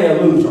already a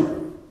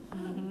loser.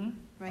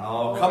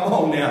 Oh, come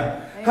on now.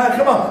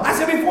 Come on. I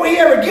said before he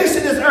ever gets to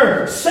this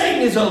earth,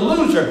 Satan is a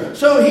loser.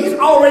 So he's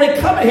already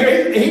coming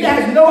here. He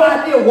has no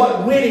idea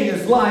what winning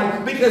is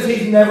like because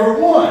he's never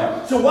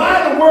won. So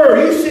why in the world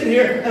are you sitting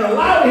here and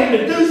allowing him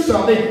to do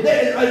something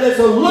that's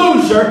a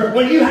loser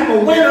when you have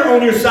a winner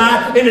on your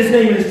side and his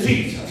name is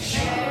Jesus?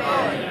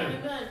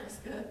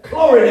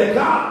 Glory to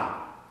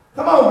God.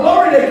 Come on,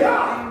 glory to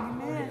God.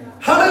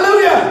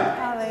 Hallelujah.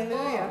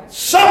 Hallelujah.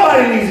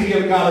 Somebody needs to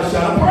give God a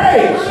shout of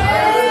praise.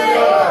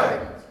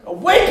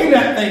 Awaken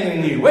that thing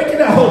in you. Awaken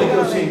that Holy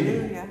Ghost in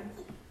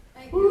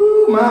you.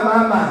 Ooh,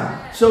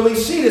 my. So we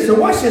see this. So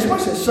watch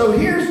this. So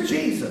here's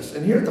Jesus,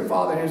 and here's the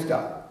Father, and here's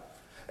God.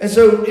 And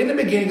so in the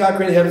beginning, God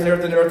created heavens and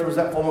earth, and the earth was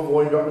that form of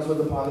void, and darkness was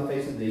upon the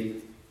face of the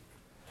deep.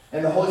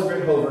 And the Holy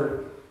Spirit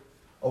hovered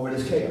over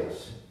this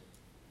chaos.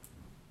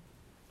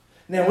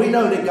 Now we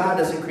know that God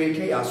doesn't create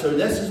chaos. So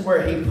this is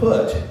where he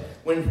put,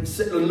 when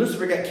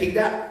Lucifer got kicked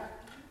out,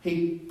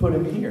 he put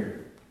him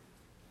here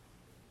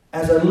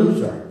as a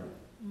loser.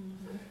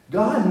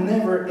 God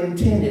never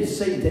intended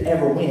Satan to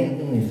ever win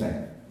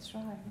anything. That's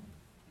right.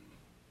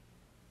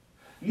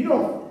 You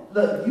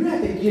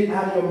have to get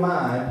out of your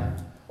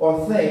mind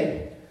or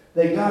think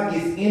that God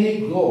gets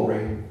any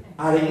glory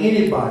out of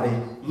anybody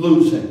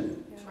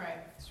losing. That's right.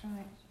 That's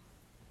right.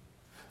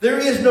 There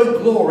is no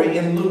glory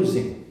in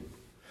losing.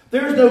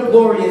 There is no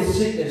glory in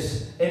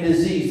sickness and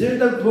disease. There's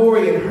no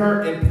glory in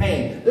hurt and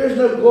pain. There's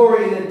no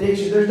glory in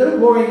addiction. There's no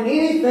glory in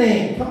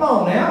anything. Come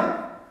on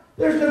now.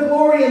 There's no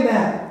glory in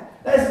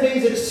that. That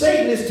means that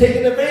Satan is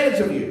taking advantage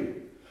of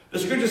you. The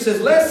scripture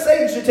says, lest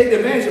Satan should take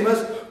advantage of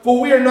us, for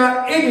we are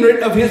not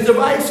ignorant of his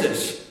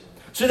devices.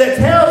 So that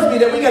tells me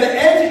that we got to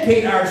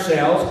educate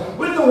ourselves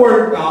with the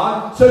Word of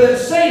God so that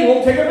Satan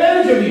won't take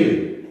advantage of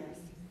you.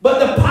 But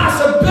the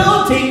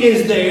possibility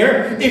is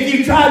there if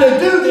you try to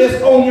do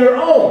this on your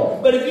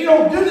own. But if you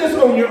don't do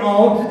this on your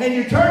own and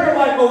you turn your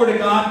life over to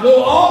God,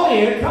 go all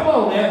in, come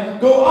on now,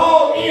 go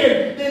all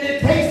in, then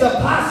it takes the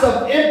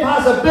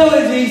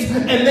impossibilities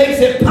and makes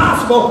it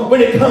possible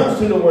when it comes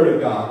to the Word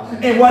of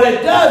God. And what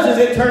it does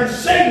is it turns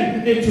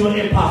Satan into an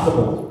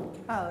impossible.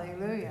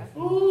 Hallelujah.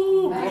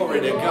 Ooh,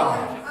 glory to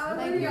God.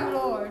 Thank you,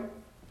 Lord.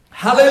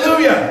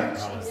 Hallelujah.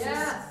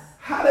 Yes.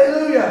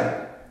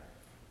 Hallelujah.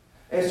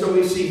 And so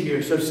we see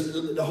here, so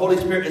the Holy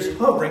Spirit is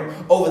hovering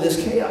over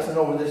this chaos and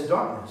over this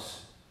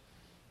darkness.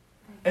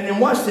 And then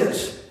watch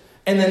this.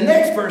 And the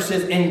next verse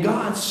says, and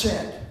God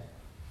said.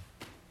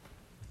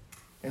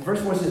 And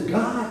verse 1 says,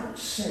 God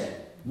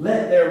said,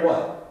 let there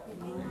what?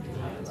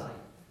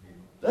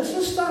 Let's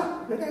just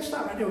stop. We're going to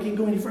stop right there. We can't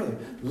go any further.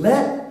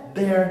 Let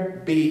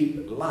there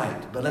be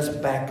light. But let's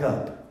back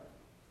up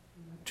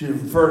to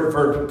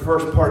the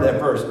first part of that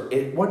verse.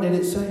 What did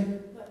it say?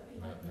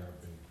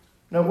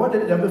 No, what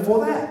did it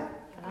before that?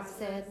 God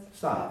said.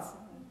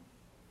 Stop.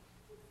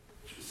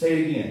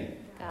 Say it again.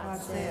 God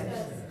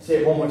said. Say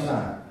it one more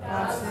time.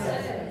 God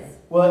said.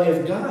 Well,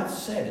 if God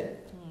said it.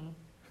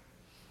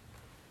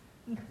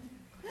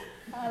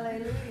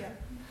 Hallelujah.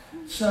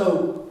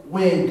 So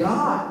when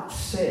God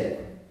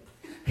said,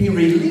 He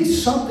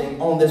released something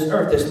on this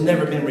earth that's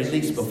never been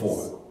released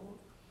before.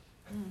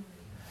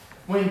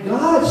 When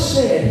God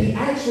said, He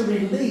actually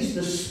released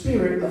the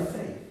spirit of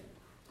faith.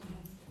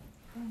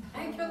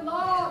 Thank you,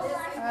 Lord.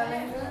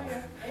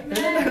 Hallelujah.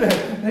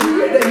 Amen.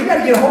 You got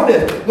to get a hold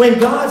of this. When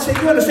God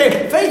said, you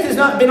understand, faith has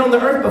not been on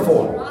the earth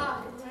before.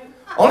 Right.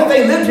 Only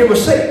thing lived here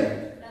was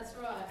Satan. That's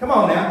right. Come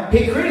on now.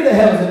 He created the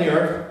heavens and the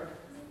earth.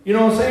 You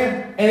know what I'm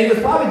saying? And He was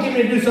probably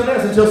getting to do something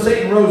else until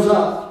Satan rose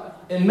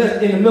up in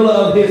the middle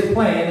of his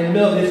plan, in the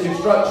middle of his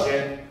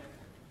construction.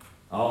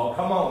 Oh,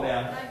 come on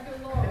now. Thank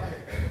you, Lord.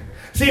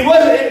 See, it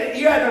wasn't,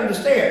 you got to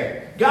understand.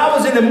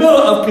 God was in the middle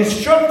of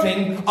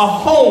constructing a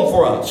home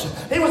for us.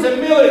 He was in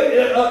the middle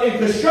of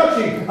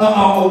constructing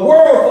a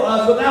world for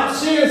us without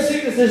sin,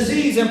 sickness,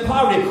 disease, and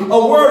poverty.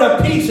 A world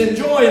of peace and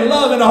joy and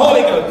love and the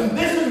Holy Ghost.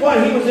 This is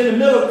what He was in the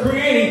middle of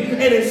creating. And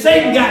then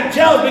Satan got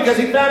jealous because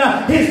he found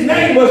out his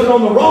name wasn't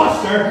on the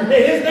roster. And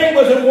his name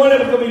wasn't one that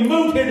was going to be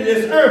moved here to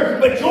this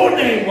earth. But your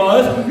name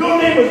was. Your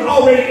name was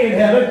already in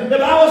heaven. The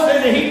Bible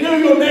says that He knew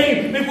your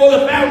name before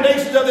the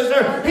foundations of this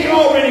earth. He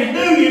already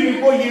knew you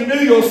before you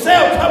knew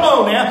yourself. Come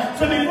on now.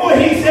 So before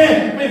he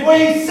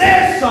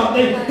said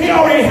something, He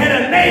already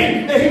had a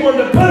name that He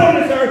wanted to put on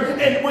this earth,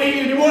 and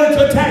He wanted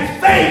to attach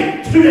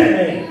faith to that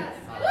name.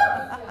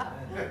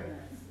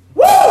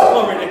 Woo!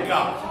 Glory to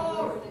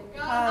God.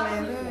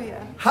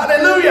 Hallelujah.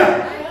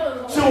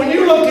 Hallelujah. So when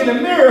you look in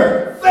the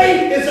mirror,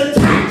 faith is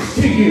attached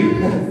to you.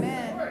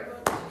 Amen.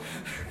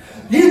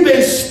 You've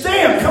been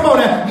stamped. Come on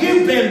now.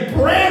 You've been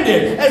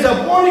branded as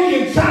a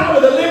born-again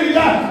child of the living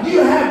God.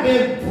 You have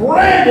been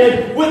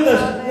branded with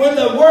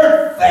the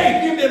word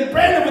faith. You've been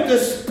branded with the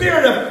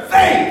spirit of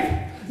faith.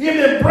 You've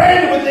been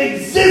branded with the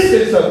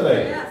existence of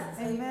faith. Yes.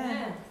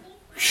 Amen.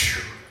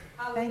 Whew.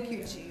 Thank you,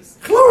 Jesus.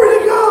 Glory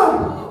to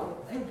God.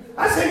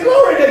 I said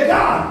glory to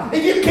God.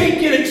 If you can't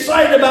get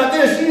excited about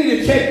this, you need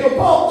to check your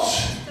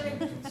pulse.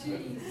 Thank you,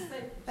 Jesus.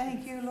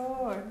 Thank you,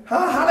 Lord.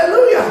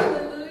 Hallelujah.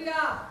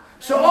 Hallelujah.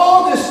 So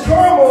all this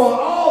turmoil,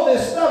 all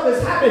this stuff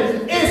that's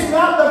happening, it's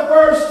not the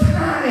first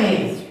time.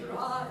 That's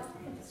right.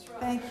 That's right.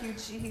 Thank you,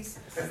 Jesus.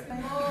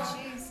 Thank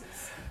you, Jesus.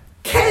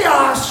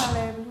 Chaos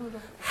Hallelujah.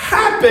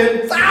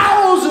 happened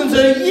thousands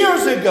of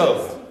years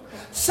ago.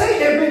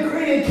 Satan had been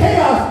creating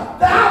chaos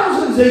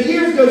thousands of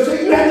years ago. So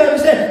you have to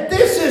understand,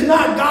 this is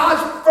not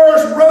God's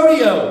first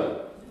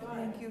rodeo.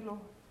 Thank you, Lord.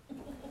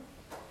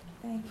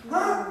 Thank you.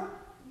 Huh?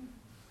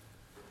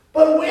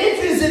 But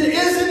isn't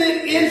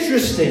it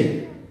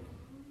interesting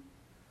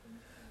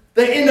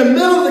that in the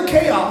middle of the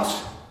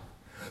chaos,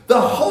 the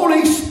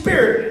Holy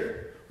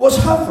Spirit was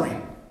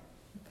hovering?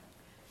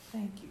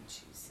 Thank you,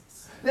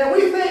 Jesus. Now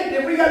we think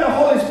that we got the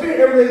Holy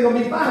Spirit, everything's going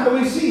to be fine. But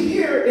we see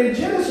here in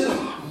Genesis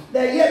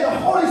that yet the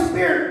Holy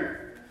Spirit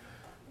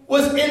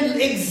was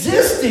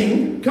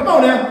existing, come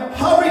on now,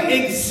 hovering,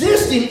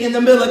 existing in the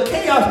middle of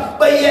chaos,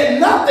 but yet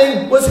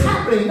nothing was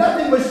happening.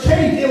 Nothing was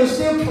changed. It was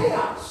still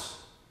chaos.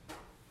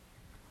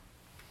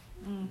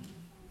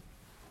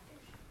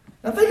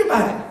 Now think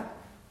about it.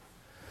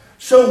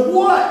 So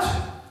what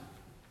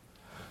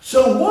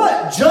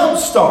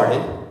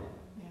jump-started?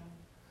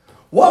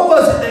 What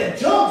was it that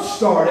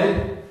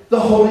jump-started the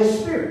Holy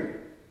Spirit?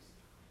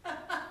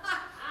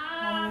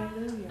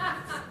 Hallelujah.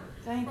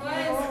 Thank you,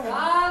 Praise Lord.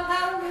 God.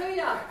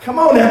 Hallelujah. Come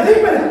on now, think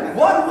about it.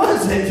 What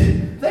was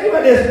it? Think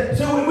about this.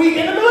 So we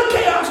in the middle of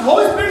chaos, the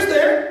Holy Spirit's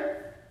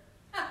there.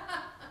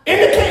 In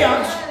the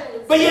chaos.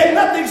 But yet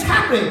nothing's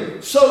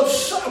happening. So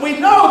we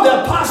know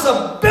the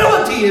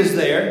possibility is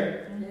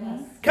there.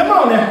 Come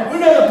on now. We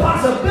know the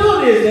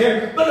possibility is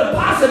there. But the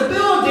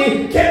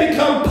possibility can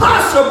become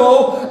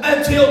possible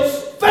until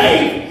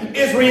faith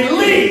is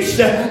released.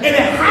 And it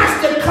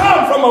has to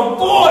come from a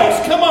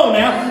voice. Come on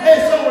now.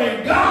 And so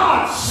when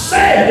God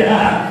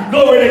said,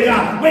 glory to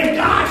God. When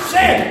God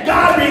said,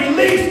 God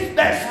released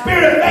that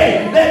spirit of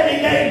faith.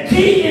 That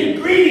key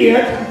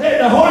ingredient that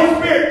the Holy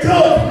Spirit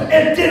took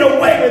and did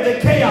away with the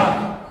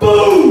chaos.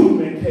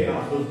 Boom! And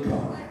chaos was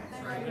gone.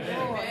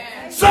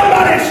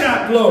 Somebody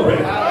shout glory.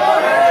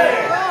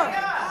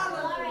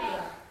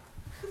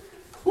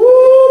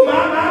 Woo!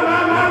 My.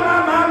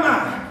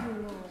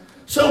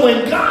 So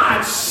when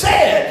God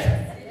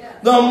said,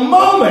 the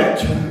moment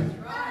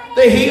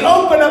that he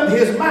opened up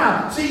his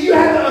mouth. See, you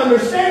have to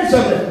understand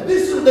something.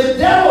 The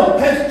devil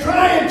has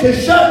trying to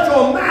shut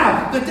your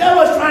mouth. The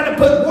devil is trying to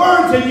put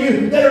words in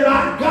you that are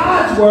not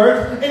God's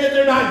words. And if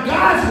they're not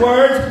God's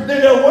words,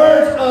 then they're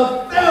words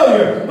of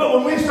failure. But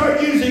when we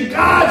start using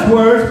God's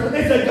words,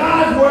 it's a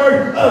God's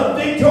word of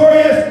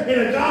victorious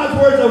and a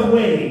God's words of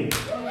winning.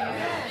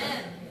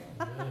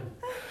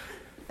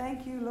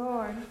 Thank you,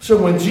 Lord.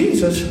 So when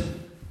Jesus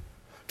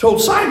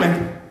told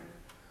Simon,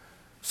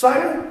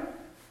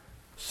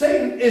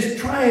 Satan is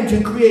trying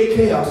to create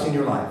chaos in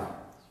your life.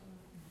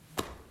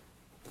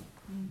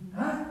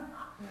 Huh?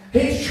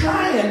 He's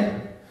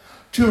trying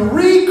to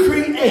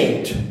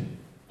recreate.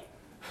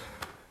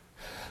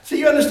 See,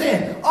 you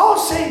understand? All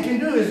Satan can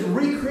do is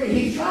recreate.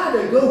 He's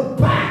trying to go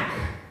back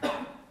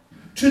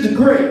to the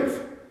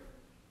grave.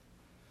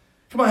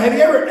 Come on, how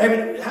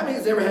many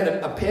has ever had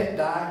a pet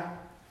die?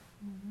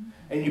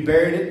 And you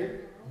buried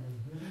it?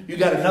 You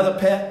got another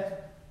pet?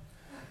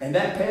 And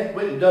that pet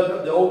went and dug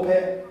up the old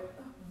pet?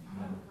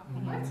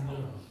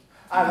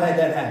 I've had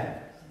that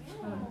happen.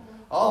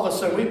 All of a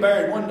sudden, we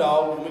buried one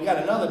dog, and we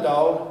got another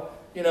dog,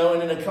 and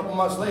then a couple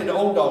months later, the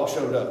old dog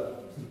showed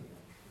up.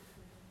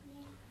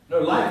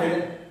 No life in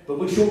it, but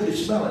we sure could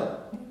smell it.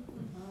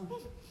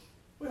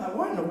 We're like,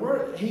 what in the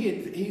world?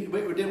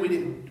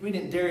 We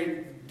didn't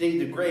dare dig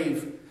the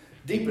grave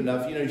deep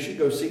enough. You should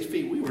go 6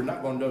 feet. We were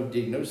not going to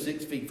dig no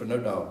 6 feet for no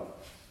dog.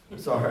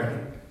 Sorry.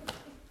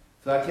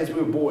 So I guess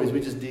we were boys. We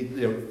just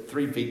did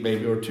 3 feet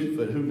maybe or 2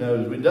 foot. Who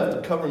knows? We enough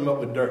to cover him up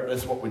with dirt.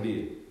 That's what we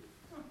did.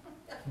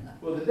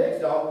 Well, the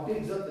next dog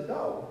digs up the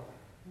dog.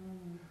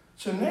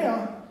 So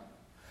now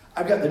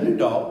I've got the new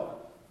dog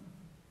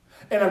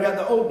and I've got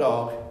the old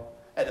dog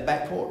at the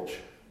back porch.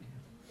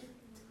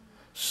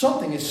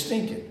 Something is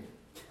stinking.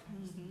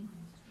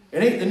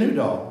 It ain't the new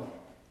dog.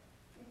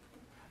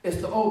 It's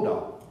the old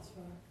dog.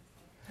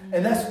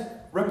 And that's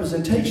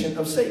representation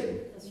of Satan.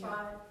 That's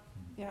right.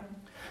 Yeah.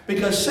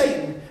 Because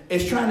Satan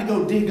is trying to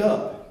go dig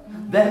up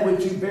that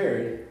which you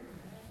buried.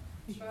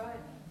 That's right.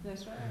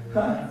 That's right.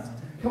 Huh?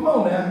 Come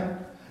on now.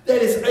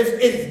 That is,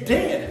 it's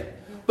dead.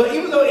 But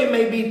even though it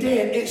may be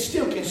dead, it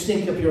still can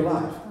stink up your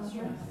life. That's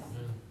right.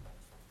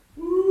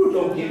 Ooh,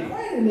 don't get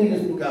quiet in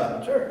this book out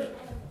of church.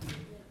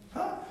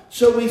 Huh?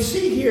 So we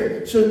see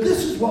here, so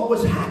this is what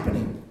was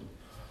happening.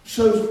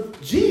 So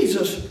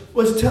Jesus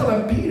was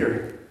telling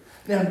Peter,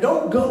 now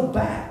don't go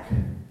back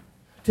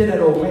to that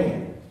old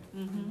man.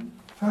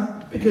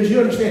 Huh? Because you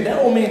understand, that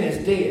old man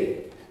is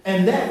dead.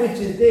 And that which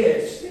is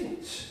dead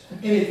stinks.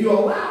 And if you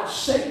allow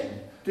Satan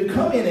to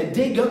come in and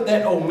dig up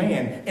that old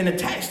man and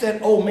attach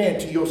that old man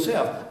to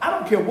yourself, I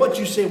don't care what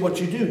you say, what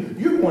you do,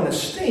 you're going to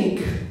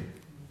stink.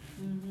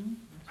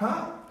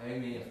 Huh?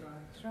 Amen.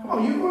 Come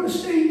on, you're going to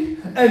stink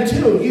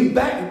until you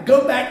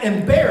go back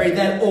and bury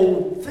that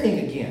old thing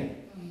again.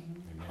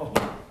 Oh.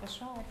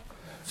 That's right.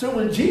 So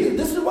when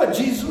this is what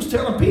Jesus was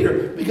telling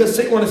Peter, because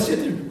Satan wanted to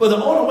sift him. Well,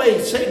 the only way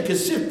Satan could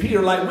sift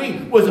Peter like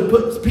we was to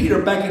put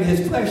Peter back in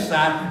his flesh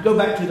side, go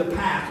back to the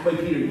past, the way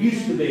Peter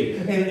used to be.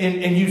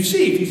 And you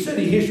see, if you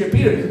study the history of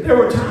Peter, there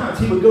were times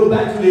he would go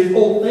back to his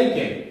old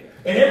thinking.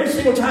 And every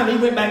single time he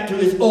went back to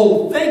his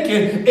old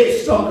thinking,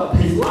 it stunk up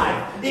his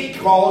life. It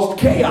caused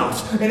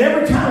chaos. And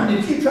every time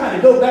that you try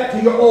to go back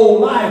to your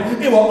old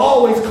life, it will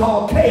always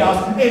cause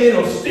chaos and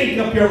it'll stink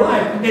up your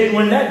life. And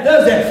when that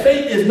does that,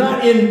 faith is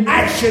not in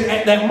action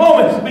at that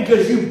moment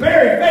because you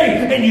buried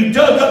faith and you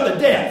dug up the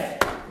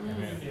death.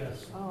 Amen.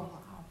 Yes. Oh,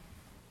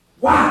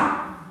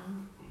 Wow.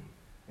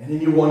 And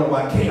then you wonder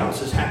why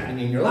chaos is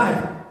happening in your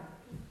life.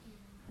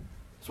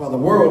 That's why the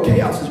world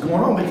chaos is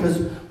going on, because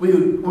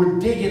we're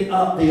digging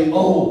up the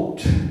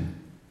old.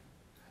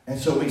 And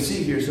so we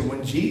see here, so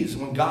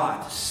when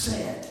God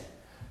said,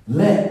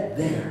 let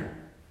there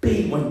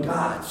be, when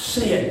God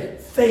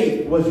said,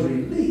 faith was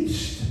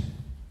released.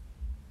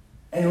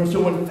 And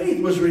so when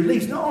faith was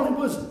released, not only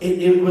was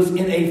it was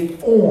in a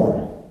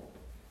form.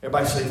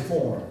 Everybody say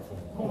form.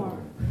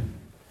 Form.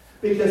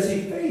 Because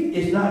see, faith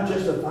is not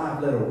just a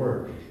 5-letter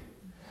word.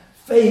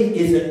 Faith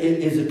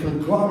is a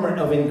conglomerate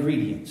of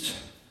ingredients.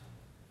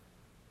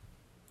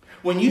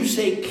 When you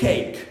say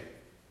cake,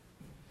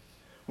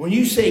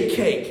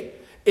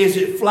 is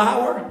it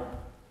flour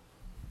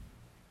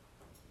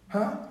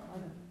Huh?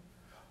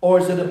 Or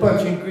is it a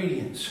bunch of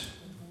ingredients?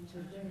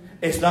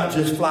 It's not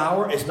just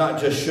flour. It's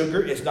not just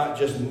sugar. It's not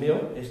just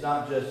milk. It's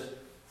not just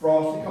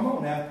frosting. Come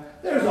on now.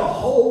 There's a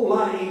whole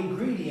lot of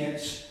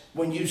ingredients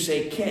when you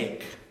say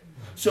cake.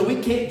 So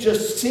we can't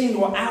just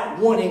single out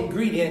one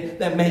ingredient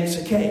that makes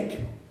a cake.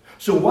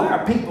 So why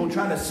are people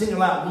trying to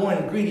single out one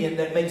ingredient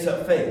that makes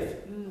up faith?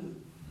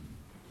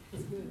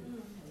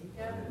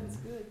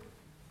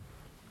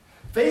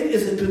 Faith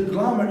is a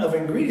conglomerate of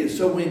ingredients.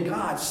 So when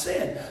God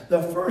said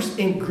the first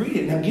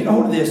ingredient, now get a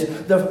hold of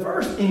this, the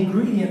first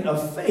ingredient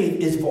of faith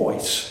is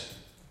voice.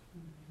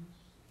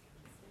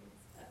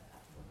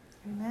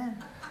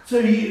 Amen. So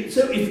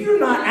if you're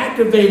not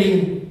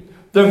activating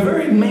the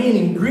very main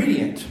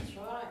ingredient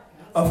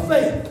of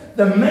faith,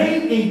 the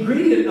main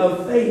ingredient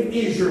of faith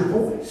is your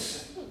voice.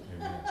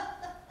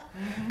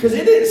 Because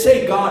it didn't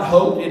say God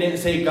hoped. It didn't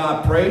say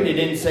God prayed. It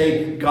didn't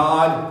say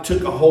God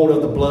took a hold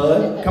of the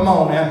blood. Come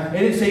on now.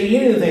 It didn't say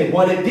anything.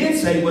 What it did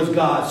say was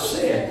God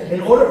said.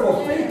 In order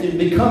for faith to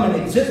become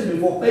an existence,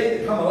 before faith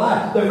to come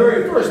alive, the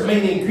very first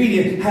main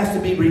ingredient has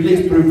to be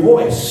released through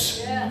voice.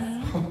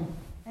 Yes.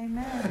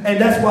 Amen. And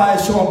that's why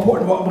it's so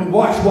important what we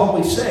watch what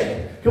we say.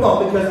 Come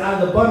on, because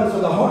out of the abundance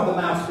of the heart, the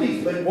mouth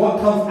speaks. But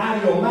what comes out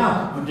of your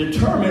mouth will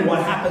determine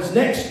what happens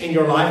next in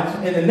your life,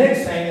 and the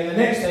next thing, and the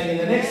next thing, and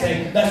the next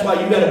thing. That's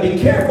why you got to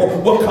be careful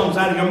what comes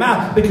out of your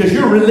mouth, because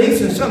you're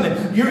releasing something.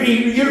 You're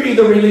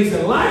either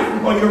releasing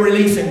life or you're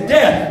releasing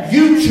death.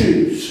 You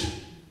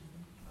choose.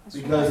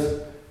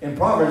 Because in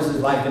Proverbs, it's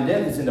life and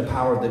death is in the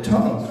power of the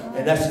tongue,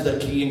 and that's the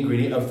key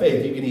ingredient of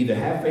faith. You can either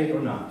have faith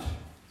or not,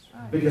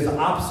 because the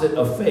opposite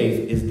of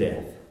faith is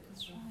death.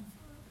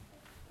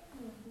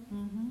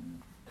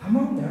 Come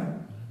on now.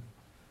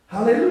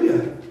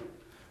 Hallelujah.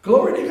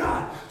 Glory to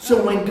God.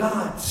 So when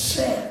God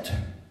said,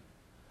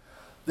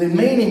 the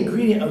main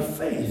ingredient of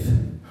faith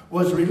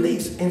was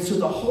released, and so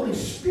the Holy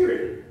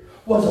Spirit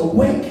was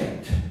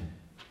awakened.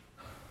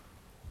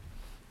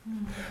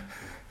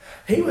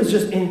 He was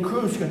just in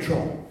cruise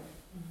control.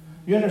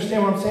 You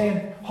understand what I'm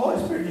saying?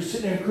 Holy Spirit just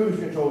sitting in cruise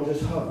control,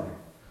 just hovering.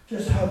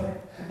 Just hovering.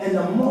 And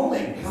the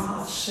moment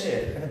God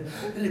said,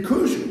 the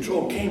cruise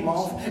control came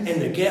off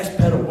and the gas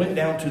pedal went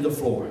down to the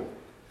floor.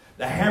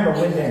 The hammer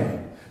went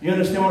down. You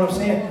understand what I'm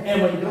saying?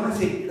 And when God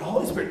said, the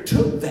Holy Spirit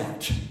took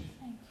that.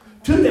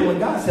 When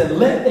God said,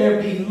 let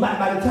there be light,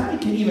 by the time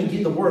he can even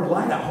get the word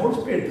light out,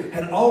 Holy Spirit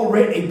had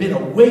already been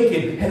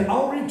awakened, had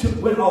already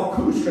went off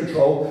cruise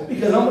control.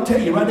 Because I'm going to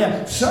tell you right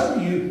now, some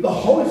of you, the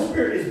Holy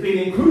Spirit is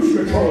being in cruise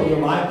control of your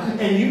life,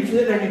 and you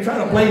sit there and you're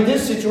trying to blame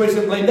this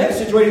situation, blame that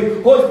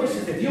situation. Holy Spirit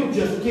says, if you'll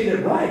just get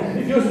it right,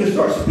 if you'll just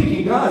start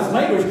speaking God's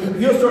language,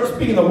 if you'll start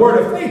speaking the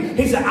word of faith,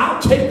 he said,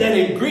 I'll take that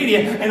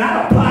ingredient and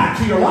I'll apply it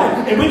to your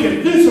life, and we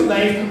can do some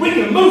things, we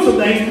can move some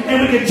things,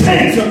 and we can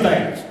change some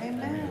things.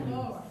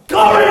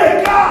 Glory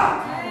to God!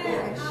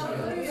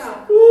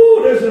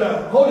 Ooh, there's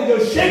a Holy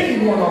Ghost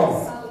shaking going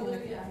on.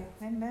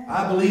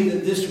 I believe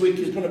that this week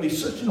is going to be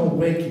such an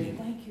awakening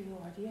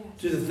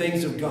to the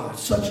things of God.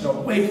 Such an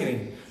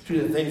awakening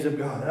to the things of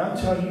God. And I'm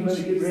telling you, you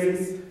better get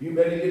ready. You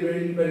better get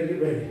ready. You better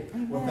get ready.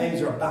 Well,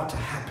 things are about to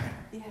happen.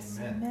 Yes,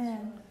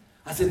 amen.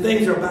 I said,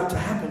 things are about to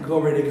happen.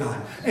 Glory to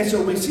God. And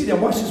so we see that.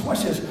 Watch this,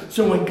 watch this.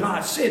 So when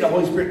God said, the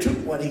Holy Spirit took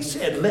what he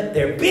said, let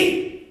there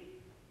be.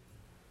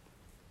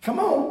 Come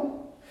on.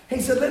 He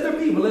said, let there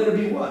be. But let there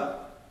be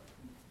what?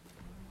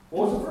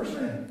 What was the first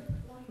thing?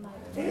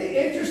 Isn't it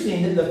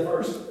interesting that the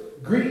first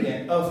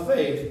ingredient of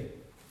faith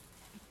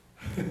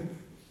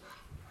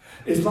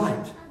is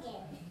light?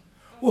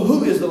 Well,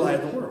 who is the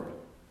light of the world?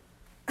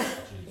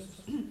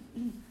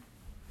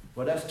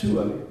 Well, that's two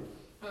of you.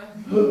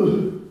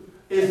 Who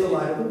is the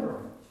light of the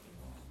world?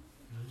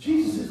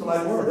 Jesus is the light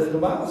of the world. The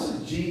Bible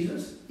says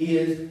Jesus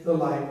is the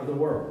light of the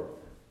world.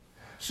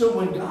 So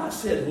when God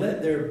said,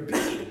 let there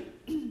be,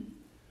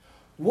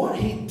 what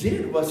he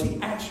did was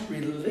he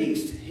actually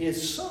released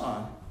his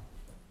son.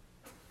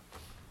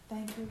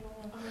 Thank you,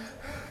 Lord.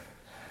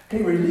 He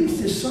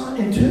released his son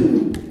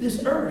into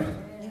this earth.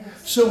 Yes.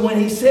 So when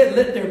he said,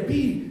 let there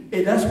be,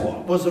 and that's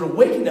what was an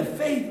awakening of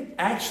faith.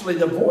 Actually,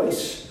 the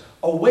voice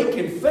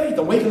awakened faith,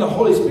 awakened the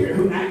Holy Spirit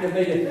who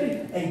activated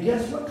faith. And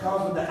guess what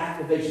caused the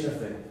activation of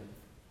faith?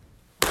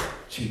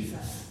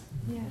 Jesus.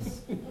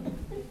 Yes.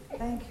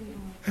 Thank you,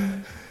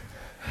 Lord.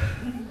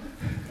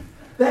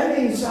 That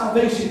means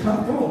salvation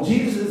comes. Come on,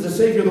 Jesus is the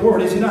Savior of the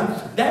world, is he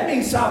not? That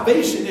means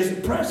salvation is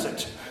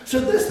present. So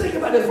let's think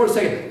about this for a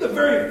second. The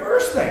very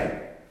first thing,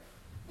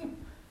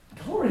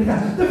 glory to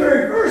God, the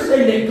very first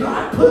thing that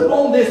God put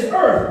on this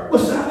earth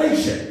was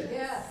salvation.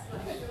 Yes.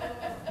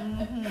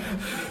 Amen.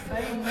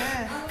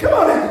 Come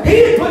on now. He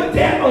didn't put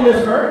death on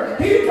this earth.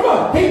 He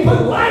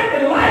put life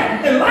and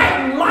life. And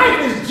life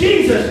is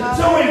Jesus.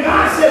 So when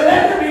God said,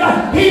 let there be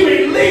life, he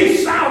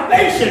released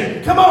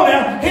salvation. Come on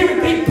now. He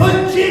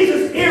put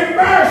Jesus here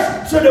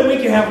first so that we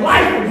can have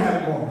life and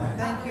have it more life.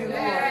 Thank you,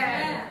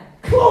 Lord.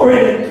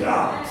 Glory to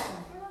God.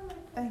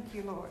 Thank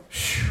you, Lord.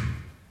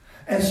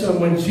 And so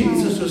when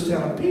Jesus was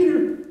telling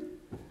Peter,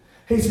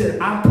 he said,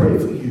 I pray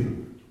for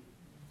you.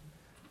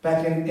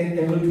 Back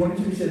in Luke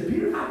 22, he said,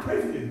 Peter, I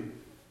pray for you.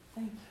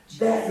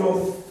 that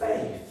your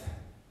faith.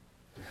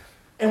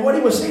 And what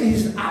he was saying, he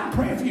said, I'm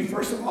praying for you,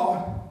 first of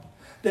all,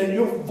 that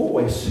your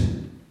voice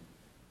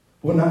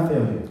will not fail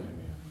you.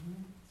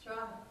 That's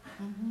right.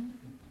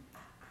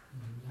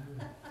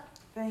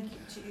 Thank you,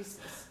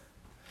 Jesus.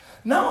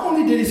 Not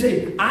only did he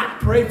say, I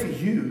pray for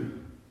you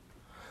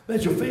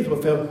that your faith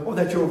will fail, or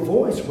that your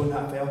voice will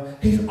not fail,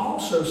 he's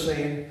also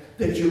saying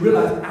that you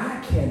realize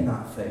I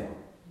cannot fail.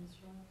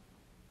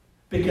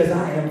 Because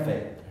I am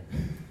failed.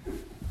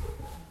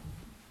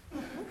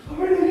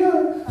 Glory to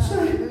God.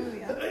 Hallelujah.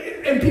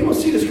 And people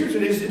see the scripture,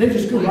 they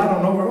just go right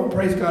on over, oh,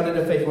 praise God that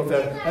the faith will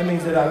fail. That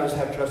means that I just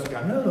have trust in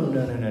God.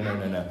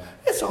 No.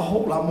 It's a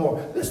whole lot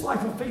more. This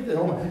life of faith is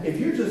whole. If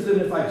you're just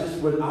living like just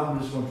with, I'm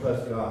just going to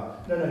trust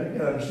God. No, you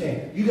got to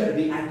understand. You got to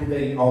be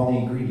activating all the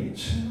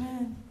ingredients.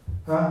 Amen.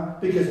 Huh?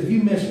 Because if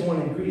you miss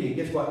one ingredient,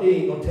 guess what? It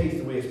ain't going to taste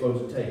the way it's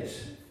supposed to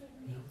taste.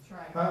 That's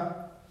right. Huh?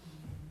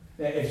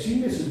 Now, if she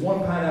misses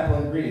one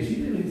pineapple ingredient, she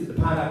didn't eat the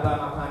pineapple out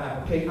of my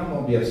pineapple cake, I'm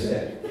going to be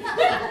upset.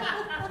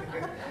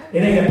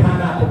 It ain't a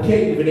pineapple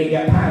cake if it ain't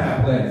got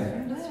pineapple in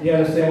it. You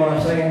understand what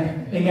I'm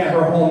saying? It ain't got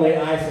her homemade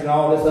ice and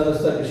all this other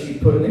stuff that she's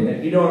putting in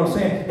it. You know what I'm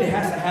saying? It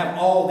has to have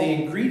all the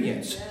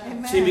ingredients.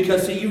 Amen. See,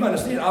 because you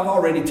understand, I've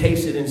already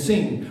tasted and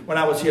seen. When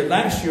I was here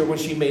last year when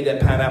she made that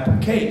pineapple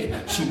cake,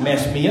 she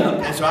messed me up.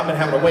 And so I've been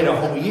having to wait a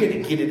whole year to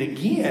get it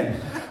again.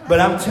 But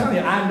I'm telling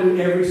you, I knew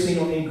every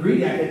single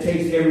ingredient. I could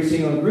taste every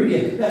single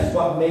ingredient. That's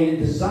what made it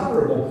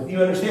desirable.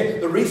 You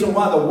understand? The reason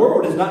why the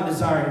world is not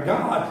desiring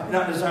God,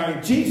 not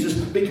desiring Jesus,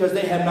 because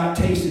they have not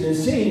tasted and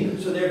seen.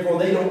 So therefore,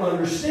 they don't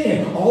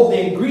understand all the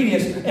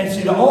ingredients. And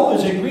see, all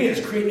those ingredients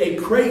create a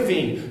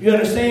craving. You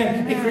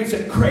understand? It creates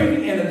a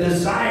craving and a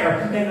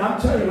desire. And I'm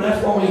telling you,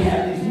 that's why we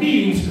have these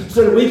meetings,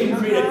 so that we can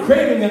create a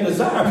craving and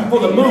desire for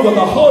the move of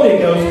the Holy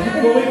Ghost.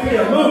 And when we create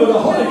a move of the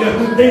Holy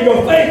Ghost, then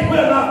your faith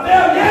will not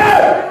fail you.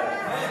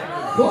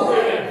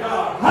 Glory to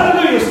God.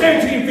 Hallelujah.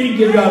 Stand to your feet and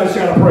give God a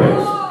shout of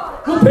praise.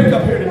 We'll pick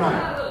up here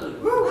tonight.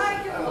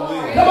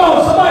 Come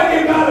on, somebody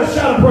give God a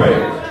shout of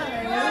praise.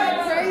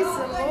 Praise the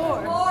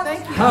Lord.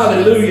 Thank you.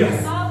 Hallelujah.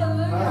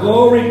 Hallelujah.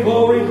 Glory,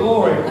 glory,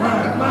 glory.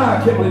 My, I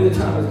can't believe the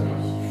time is.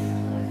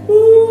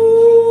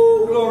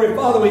 Ooh, glory.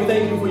 Father, we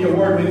thank you for your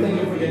word. We thank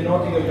you for your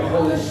anointing of your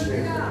Holy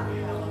Spirit.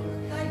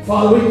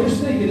 Father, we just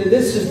thank you that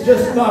this is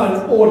just not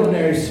an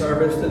ordinary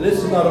service, that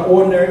this is not an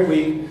ordinary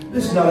week.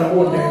 This is not an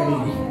ordinary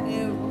meeting.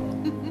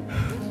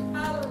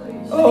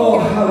 Oh,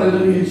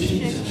 hallelujah,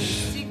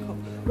 Jesus.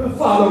 But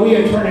Father, we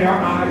are turning our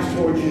eyes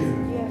towards you.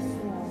 Yes,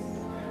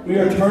 Lord. We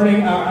are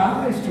turning our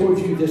eyes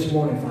towards you this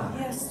morning, Father.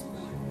 Yes.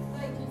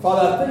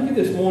 Father, I thank you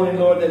this morning,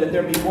 Lord, that if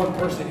there be one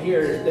person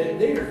here, that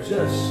they are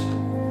just,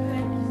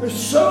 there's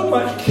so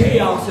much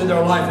chaos in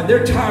their life, and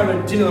they're tired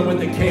of dealing with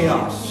the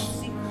chaos.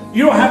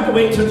 You don't have to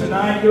wait till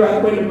tonight. You don't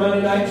have to wait till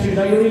Monday night, Tuesday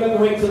night. You don't even have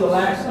to wait till the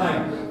last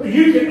night. But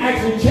you can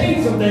actually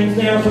change some things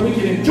now so we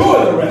can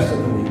enjoy the rest of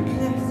the week.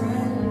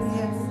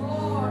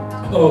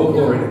 Oh,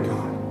 glory to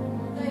God.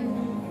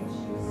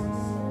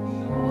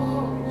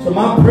 So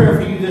my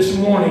prayer for you this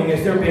morning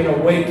is there will be an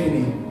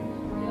awakening.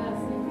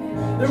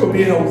 There will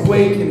be an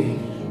awakening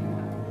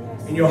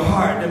in your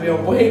heart. There will be an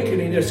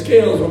awakening. The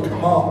scales will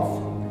come off.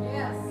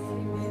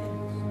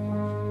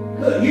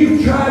 Look,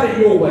 you've tried it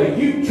your way.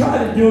 You've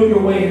tried to do it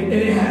your way, and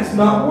it has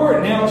not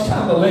worked. Now it's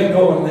time to let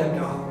go and let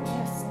God.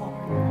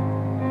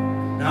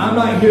 Now I'm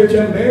not here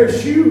to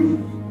embarrass you.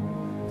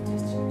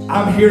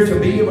 I'm here to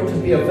be able to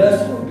be a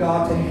vessel of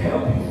God to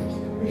help you.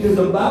 Because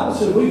the Bible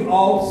says we've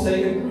all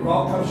sinned, we've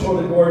all come short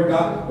of the glory of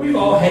God. We've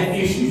all had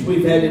issues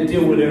we've had to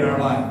deal with in our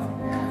life.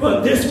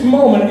 But this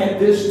moment at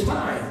this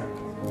time,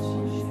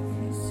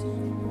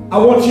 I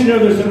want you to know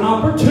there's an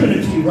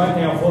opportunity right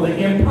now for the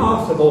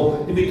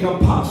impossible to become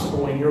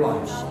possible in your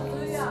life.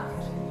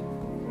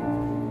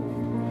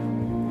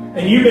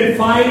 And you've been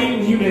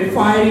fighting,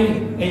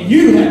 and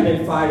you have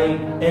been fighting,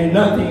 and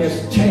nothing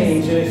has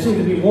changed. And it seems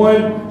to be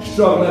one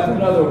struggle after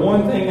another,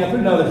 one thing after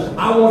another.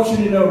 I want you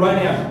to know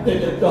right now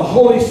that the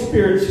Holy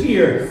Spirit's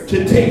here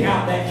to take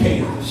out that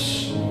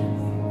chaos.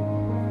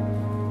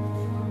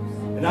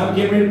 And I'm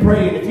getting ready to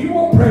pray. And if you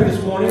won't pray this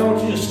morning, I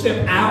want you to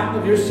step out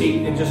of your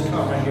seat and just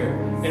come right here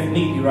and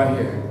meet me right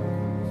here.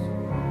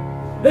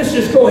 Let's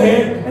just go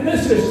ahead and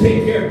let's just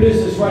take care of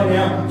business right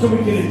now so we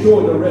can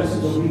enjoy the rest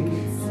of the week.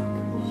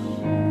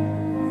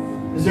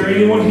 Is there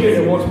anyone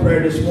here that wants prayer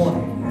this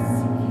morning?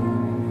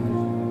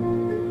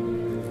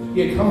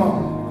 Yeah, come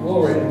on.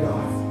 Glory to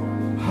God.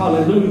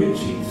 Hallelujah,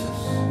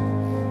 Jesus.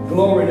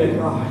 Glory to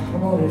God.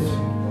 Come on, listen.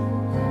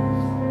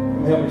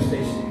 Come help me,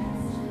 Stacy.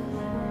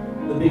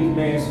 The big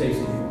man, Stacy.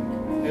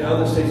 And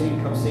other Stacy, you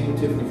can come sing with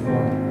Tiffany for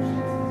me.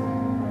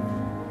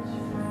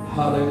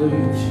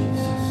 Hallelujah,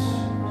 Jesus.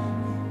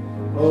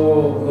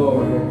 Oh,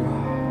 glory to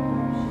God.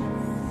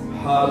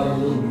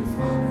 Hallelujah,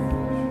 Father.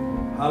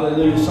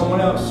 Hallelujah.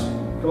 Someone else.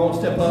 Come on,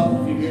 step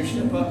up. If you're here,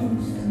 step up.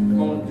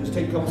 Come on, just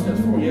take a couple steps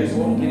forward. Yes,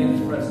 go on, get in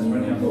His presence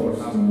right now, Lord.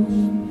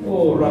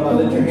 Oh, Rabbi,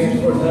 let your hands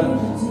towards heaven.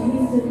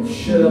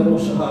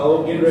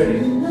 Oh, get ready.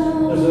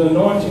 There's an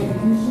anointing.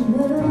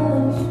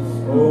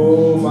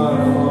 Oh, my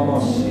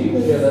mama, see.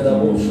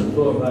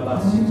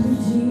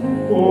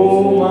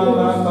 Oh,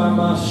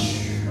 my.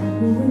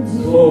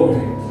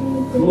 Glory,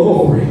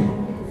 glory,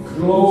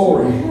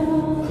 glory,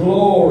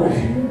 glory.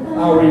 I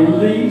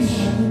release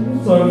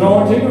the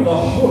anointing of the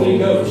Holy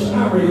Ghost.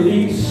 I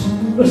release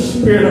the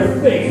spirit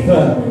of faith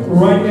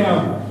right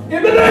now.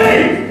 In the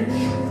name.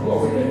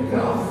 Glory to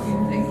God.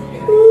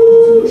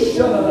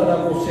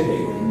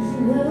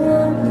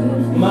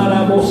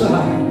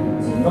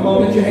 Come on,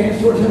 lift your hands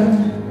towards heaven.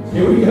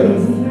 Here we go.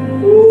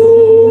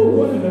 Ooh,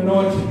 what an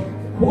anointing.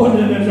 What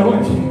an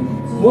anointing.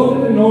 What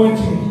an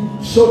anointing.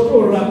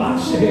 Soto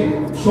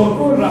rabase.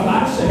 Soto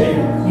rabase.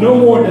 No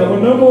more, devil,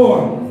 no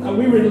more. And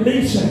we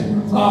release it.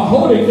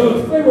 Holy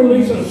Ghost, we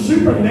release a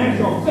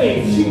supernatural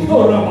faith.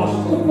 No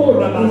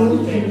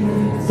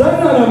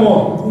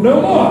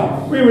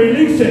more. We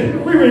release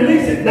it. We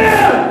release it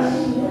now.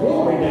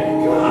 Glory to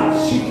God.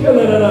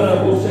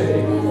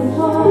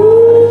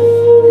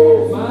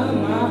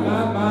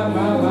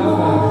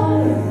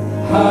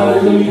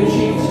 Hallelujah,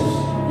 Jesus.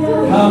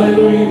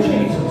 Hallelujah,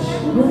 Jesus.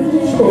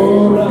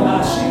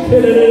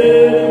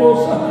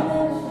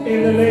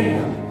 In the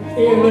name.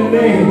 In the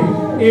name.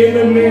 In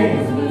the name.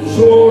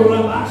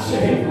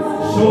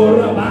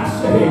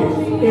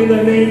 In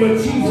the name of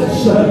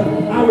Jesus,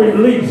 I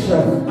release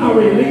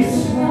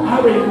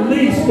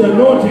the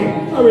anointing.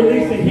 I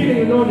release the healing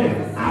anointing.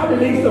 I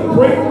release the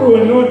breakthrough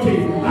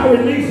anointing. I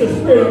release the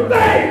spirit of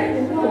faith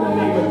in the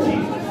name of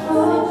Jesus.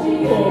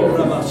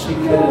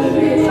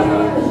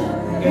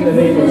 In the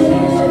name of Jesus.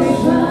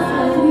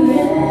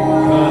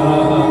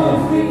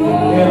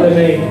 In the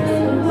name.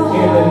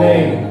 In the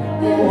name.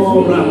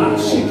 Oh,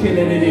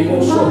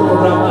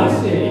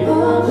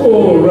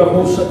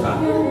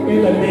 in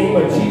the name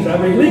of Jesus, I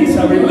release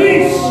the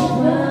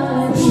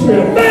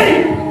spirit of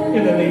faith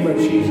in the name of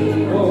Jesus.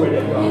 Glory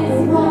to God.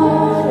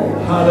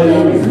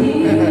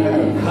 Hallelujah.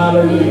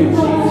 Hallelujah, Jesus.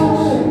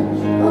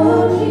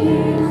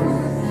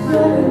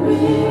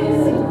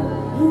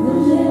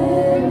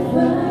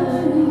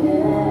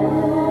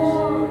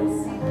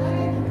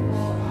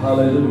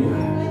 Hallelujah.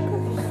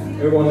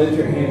 Everyone lift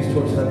your hands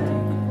towards heaven.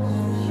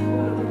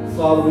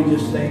 Father, we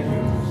just thank you.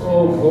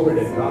 Oh, glory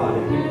to God.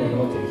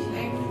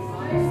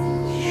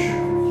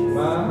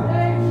 My.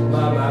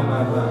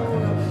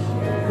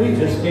 We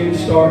just getting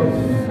started.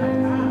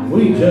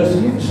 We just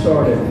getting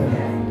started.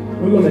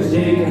 We're going to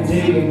dig and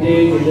dig and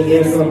dig, and then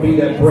there's going to be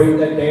that break,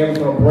 that dam's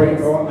going to break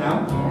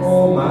out.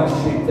 Oh, my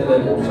shit.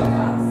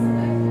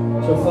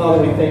 So,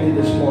 Father, we thank you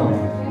this morning.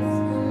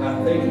 I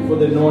thank you for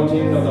the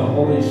anointing of the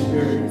Holy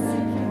Spirit,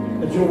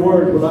 that your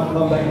word will not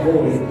come back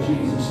void in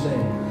Jesus'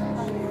 name.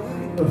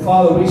 But,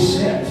 Father, we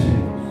set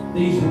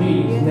these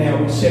meetings now.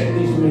 We set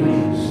these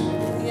meetings.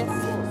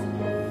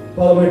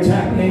 Father, we're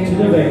tapping into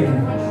the vein.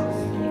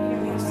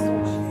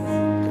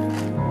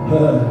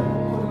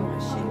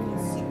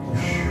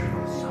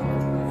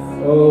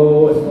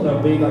 Oh, it's going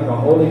to be like a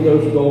Holy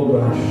Ghost gold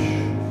rush.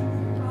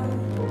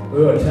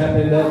 We're going to tap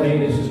into that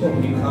vein. It's just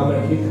going to keep coming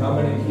and keep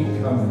coming and keep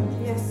coming.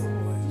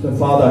 So,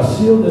 Father, I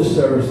seal this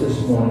service this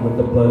morning with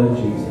the blood of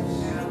Jesus.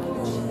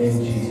 In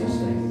Jesus'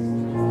 name.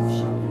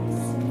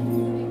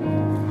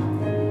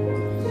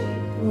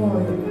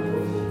 Lord,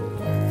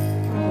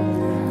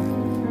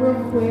 real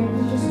quick,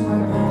 we just want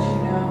to let you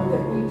know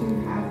that we do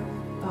have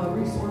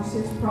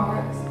resources,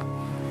 products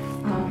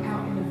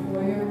out in the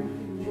foyer.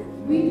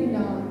 We do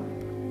not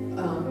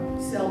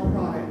sell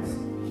products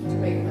to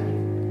make money,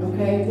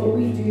 okay? What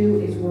we do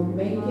is we're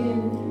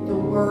making the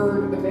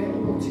word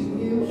available to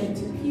you and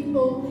to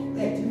people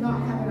that do not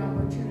have an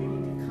opportunity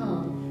to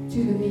come to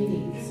the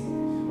meetings.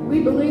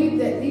 We believe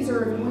that these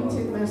are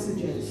anointed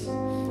messages,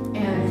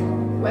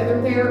 and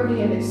whether they're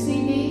in a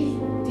CD,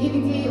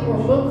 DVD, or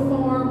book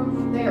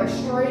form, they are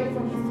straight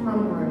from the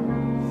throne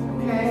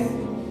room, okay?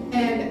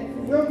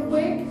 And real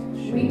quick,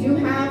 we do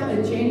have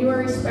a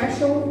January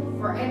special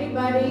for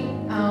anybody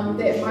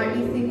that might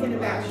be thinking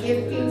about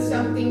gifting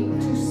something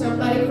to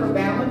somebody for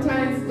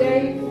Valentine's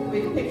Day.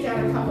 We picked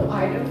out a couple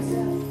items.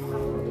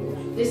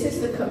 This is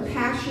the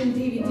Compassion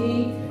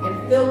DVD,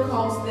 and Phil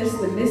calls this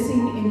the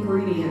missing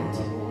ingredient.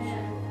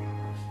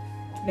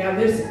 Now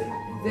this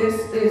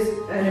is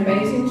an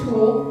amazing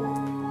tool.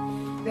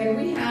 Then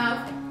we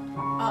have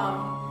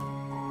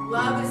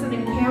Love is an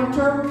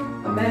Encounter,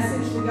 a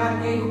message that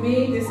God gave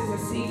me. This is a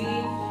CD.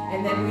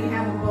 And then we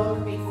have a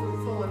book, Be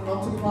Fruitful and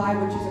Multiply,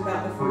 which is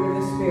about the fruit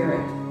of the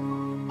Spirit.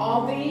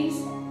 All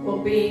these will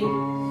be,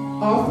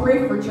 all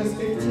three, for just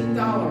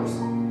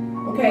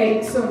 $15.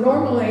 Okay, so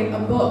normally a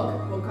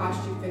book will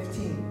cost you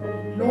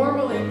 $15.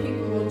 Normally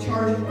people will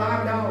charge you $5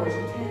 or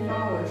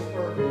 $10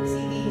 for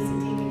CDs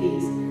and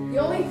DVDs. The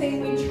only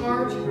thing we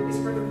charge is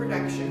for the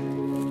production.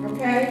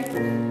 Okay?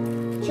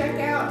 Check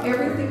out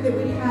everything that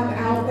we have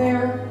out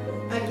there.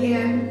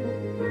 Again,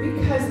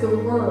 because the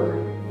word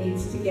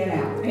needs to get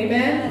out.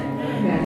 Amen? Amen.